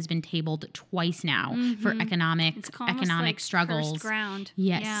property has been tabled twice now for economic struggles. Cursed ground.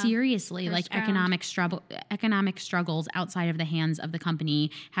 Yeah, seriously, cursed ground. Economic struggles outside of the hands of the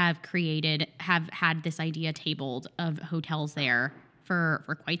company have had this idea tabled of hotels there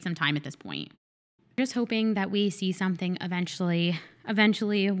for quite some time at this point. Just hoping that we see something eventually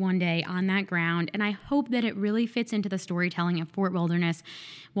one day on that ground, and I hope that it really fits into the storytelling of Fort Wilderness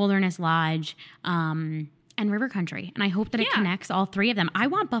Lodge, and River Country, and I hope that it connects all three of them. I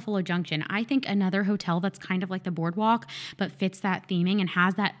want Buffalo Junction. I think another hotel that's kind of like the Boardwalk but fits that theming and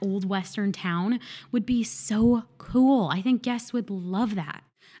has that old Western town would be so cool. I think guests would love that.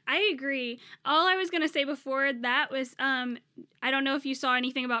 I agree. All I was going to say before that was, I don't know if you saw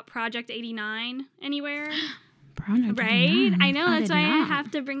anything about Project 89 anywhere. Project right? 89. I know, that's why I have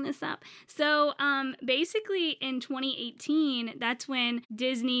to bring this up. So, basically in 2018, that's when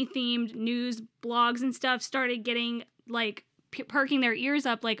Disney-themed news blogs and stuff started getting, like, perking their ears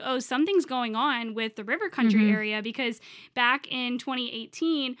up like, oh, something's going on with the river country area, because back in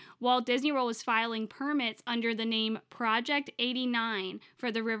 2018, Walt Disney World was filing permits under the name Project 89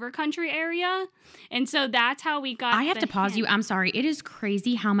 for the river country area. And so that's how we got I have to pause you. I'm sorry. It is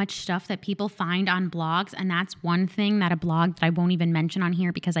crazy how much stuff that people find on blogs. And that's one thing that a blog that I won't even mention on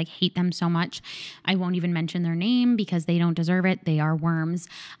here because I hate them so much. I won't even mention their name because they don't deserve it. They are worms.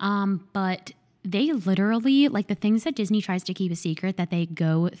 But they literally, like the things that Disney tries to keep a secret that they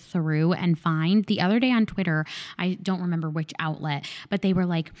go through and find. The other day on Twitter, I don't remember which outlet, but they were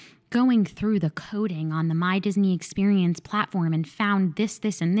like going through the coding on the My Disney Experience platform and found this,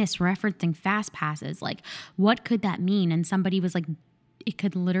 and this, referencing fast passes. Like, what could that mean? And somebody was like, it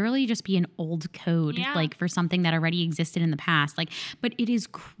could literally just be an old code, like for something that already existed in the past. Like, but it is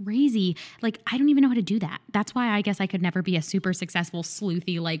crazy. Like, I don't even know how to do that. That's why I guess I could never be a super successful,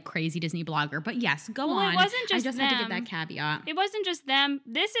 sleuthy, like crazy Disney blogger. But yes, go on. It wasn't just I just them. had to give that caveat. It wasn't just them.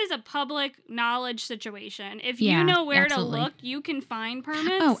 This is a public knowledge situation. If you know where to look, you can find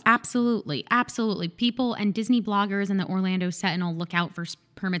permits. Oh, absolutely. Absolutely. People and Disney bloggers and the Orlando Sentinel look out for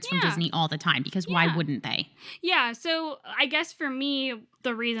permits from Disney all the time because why wouldn't they? Yeah. So I guess for me,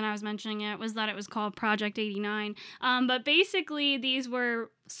 the reason I was mentioning it was that it was called Project 89. But basically these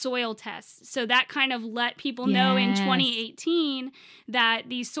were soil tests. So that kind of let people know in 2018 that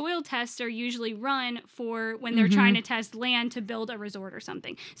these soil tests are usually run for when they're trying to test land to build a resort or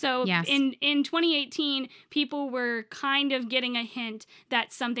something. So in 2018, people were kind of getting a hint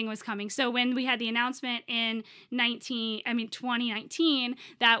that something was coming. So when we had the announcement in 2019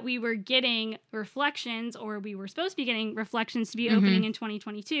 that we were getting reflections, or we were supposed to be getting reflections to be opening in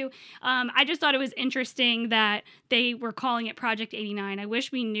 2022, I just thought it was interesting that they were calling it Project 89. I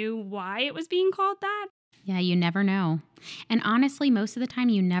wish we knew why it was being called that. Yeah, you never know. And honestly, most of the time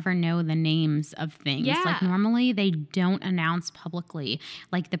you never know the names of things. Yeah. Like normally they don't announce publicly,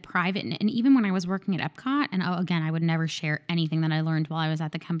 like the private, and even when I was working at Epcot, and again, I would never share anything that I learned while I was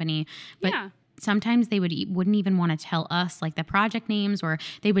at the company, but sometimes they wouldn't even want to tell us like the project names, or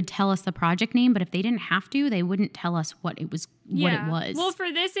they would tell us the project name, but if they didn't have to, they wouldn't tell us what it was. Well,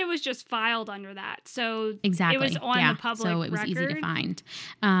 for this, it was just filed under that. So exactly. It was on the public so it was record. easy to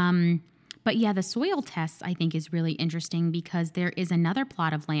find. But yeah, the soil tests I think is really interesting because there is another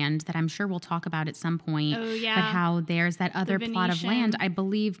plot of land that I'm sure we'll talk about at some point. Oh, yeah. But how there's that other plot of land, I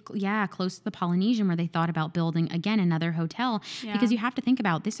believe, close to the Polynesian, where they thought about building, again, another hotel. Yeah. Because you have to think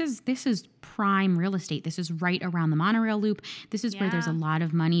about, this is prime real estate. This is right around the monorail loop. This is where there's a lot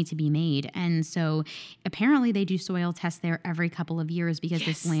of money to be made. And so apparently they do soil tests there every couple of years because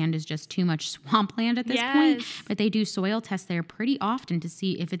this land is just too much swampland at this point. But they do soil tests there pretty often to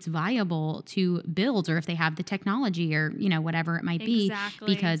see if it's viable to build, or if they have the technology, or whatever it might be.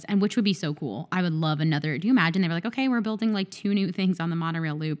 Because, and which would be so cool. I would love another. Do you imagine they were like, okay, we're building like 2 new things on the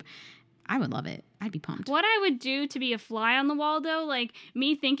monorail loop? I would love it. I'd be pumped. What I would do to be a fly on the wall, though, like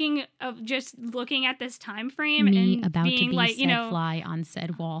me thinking of just looking at this time frame and about being to be like, said fly on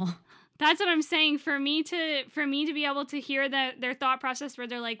said wall. That's what I'm saying. For me to be able to hear their thought process, where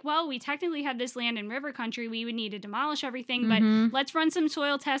they're like, well, we technically have this land in river country. We would need to demolish everything, but let's run some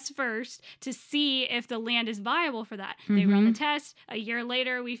soil tests first to see if the land is viable for that. They run the test. A year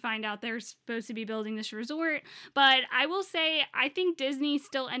later, we find out they're supposed to be building this resort. But I will say, I think Disney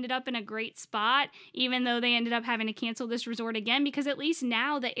still ended up in a great spot, even though they ended up having to cancel this resort again, because at least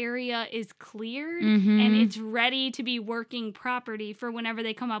now the area is cleared and it's ready to be working property for whenever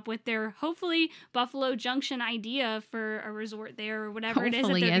they come up with their hopefully Buffalo Junction idea for a resort there, or whatever it is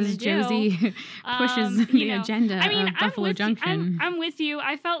that they're going to do. Josie pushes the agenda of Buffalo Junction. I'm with you.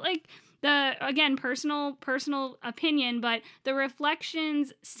 I felt like again, personal opinion, but the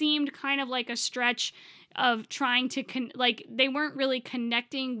reflections seemed kind of like a stretch of trying to they weren't really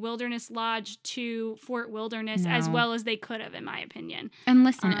connecting Wilderness Lodge to Fort Wilderness as well as they could have, in my opinion. And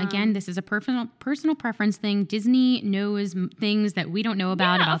listen, again, this is a personal preference thing. Disney knows things that we don't know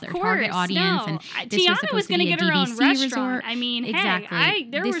about their target audience. No. And Tiana was going to get her own restaurant. Resort. I mean, exactly. Hey,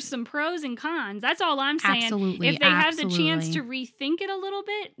 there were some pros and cons. That's all I'm saying. Absolutely. If they have the chance to rethink it a little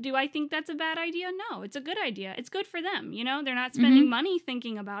bit, do I think that's a bad idea? No, it's a good idea. It's good for them. They're not spending money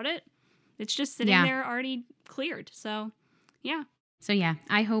thinking about it. It's just sitting there already cleared. So, yeah. So, yeah,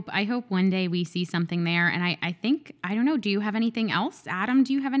 I hope one day we see something there. And I think, I don't know, do you have anything else? Adam,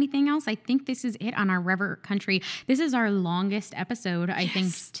 do you have anything else? I think this is it on our River Country. This is our longest episode, I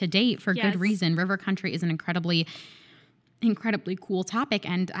think, to date, for good reason. River Country is an incredibly, incredibly cool topic.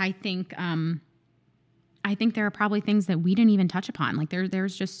 And I think I think there are probably things that we didn't even touch upon. Like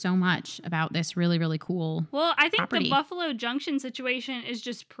there's just so much about this really, really cool Well, I think property. the Buffalo Junction situation is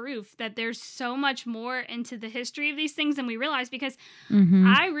just proof that there's so much more into the history of these things than we realize, because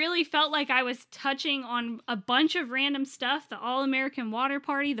I really felt like I was touching on a bunch of random stuff, the All-American Water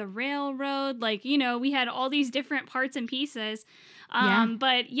Party, the railroad, like, you know, we had all these different parts and pieces.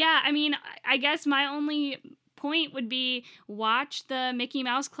 But yeah, I mean, I guess my only point would be watch the Mickey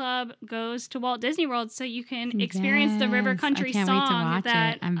Mouse Club Goes to Walt Disney World so you can experience the River Country song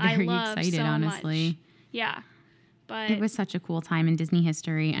that I'm very I love excited, so honestly. much. Yeah. But it was such a cool time in Disney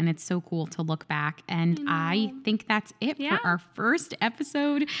history, and it's so cool to look back. And I think that's it for our first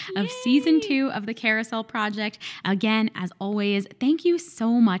episode of season 2 of the Carousel Project. Again, as always, thank you so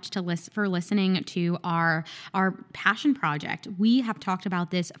much for listening to our passion project. We have talked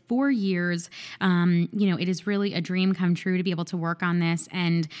about this for years. It is really a dream come true to be able to work on this,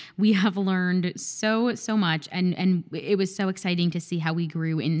 and we have learned so much. And it was so exciting to see how we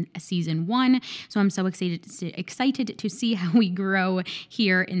grew in season 1. So I'm so excited to see how we grow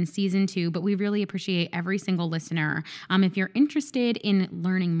here in season 2, but we really appreciate every single listener. If you're interested in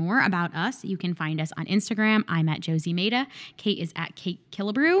learning more about us, you can find us on Instagram. I'm at Josie Maida. Kate is at Kate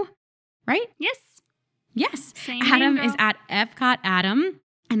Killebrew, right? Yes. Same Adam name, is at Epcot Adam.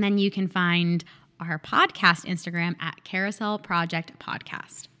 And then you can find our podcast Instagram at Carousel Project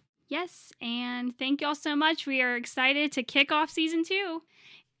Podcast. Yes, and thank you all so much. We are excited to kick off season 2.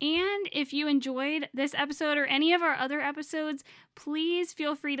 And if you enjoyed this episode or any of our other episodes, please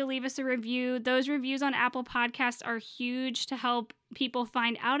feel free to leave us a review. Those reviews on Apple Podcasts are huge to help people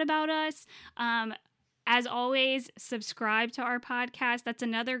find out about us. As always, subscribe to our podcast. That's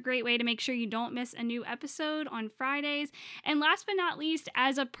another great way to make sure you don't miss a new episode on Fridays. And last but not least,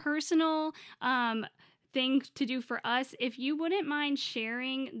 as a personal thing to do for us, if you wouldn't mind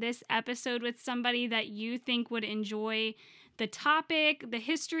sharing this episode with somebody that you think would enjoy the topic, the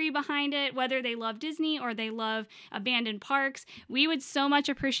history behind it, whether they love Disney or they love abandoned parks, we would so much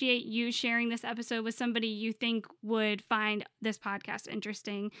appreciate you sharing this episode with somebody you think would find this podcast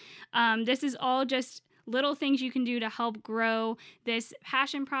interesting. This is all just little things you can do to help grow this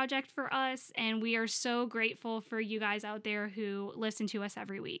passion project for us, and we are so grateful for you guys out there who listen to us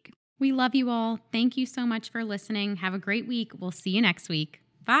every week. We love you all. Thank you so much for listening. Have a great week. We'll see you next week.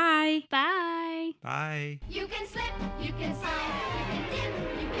 Bye. Bye. Bye. You can slip, you can slide, you can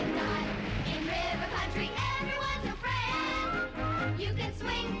dip,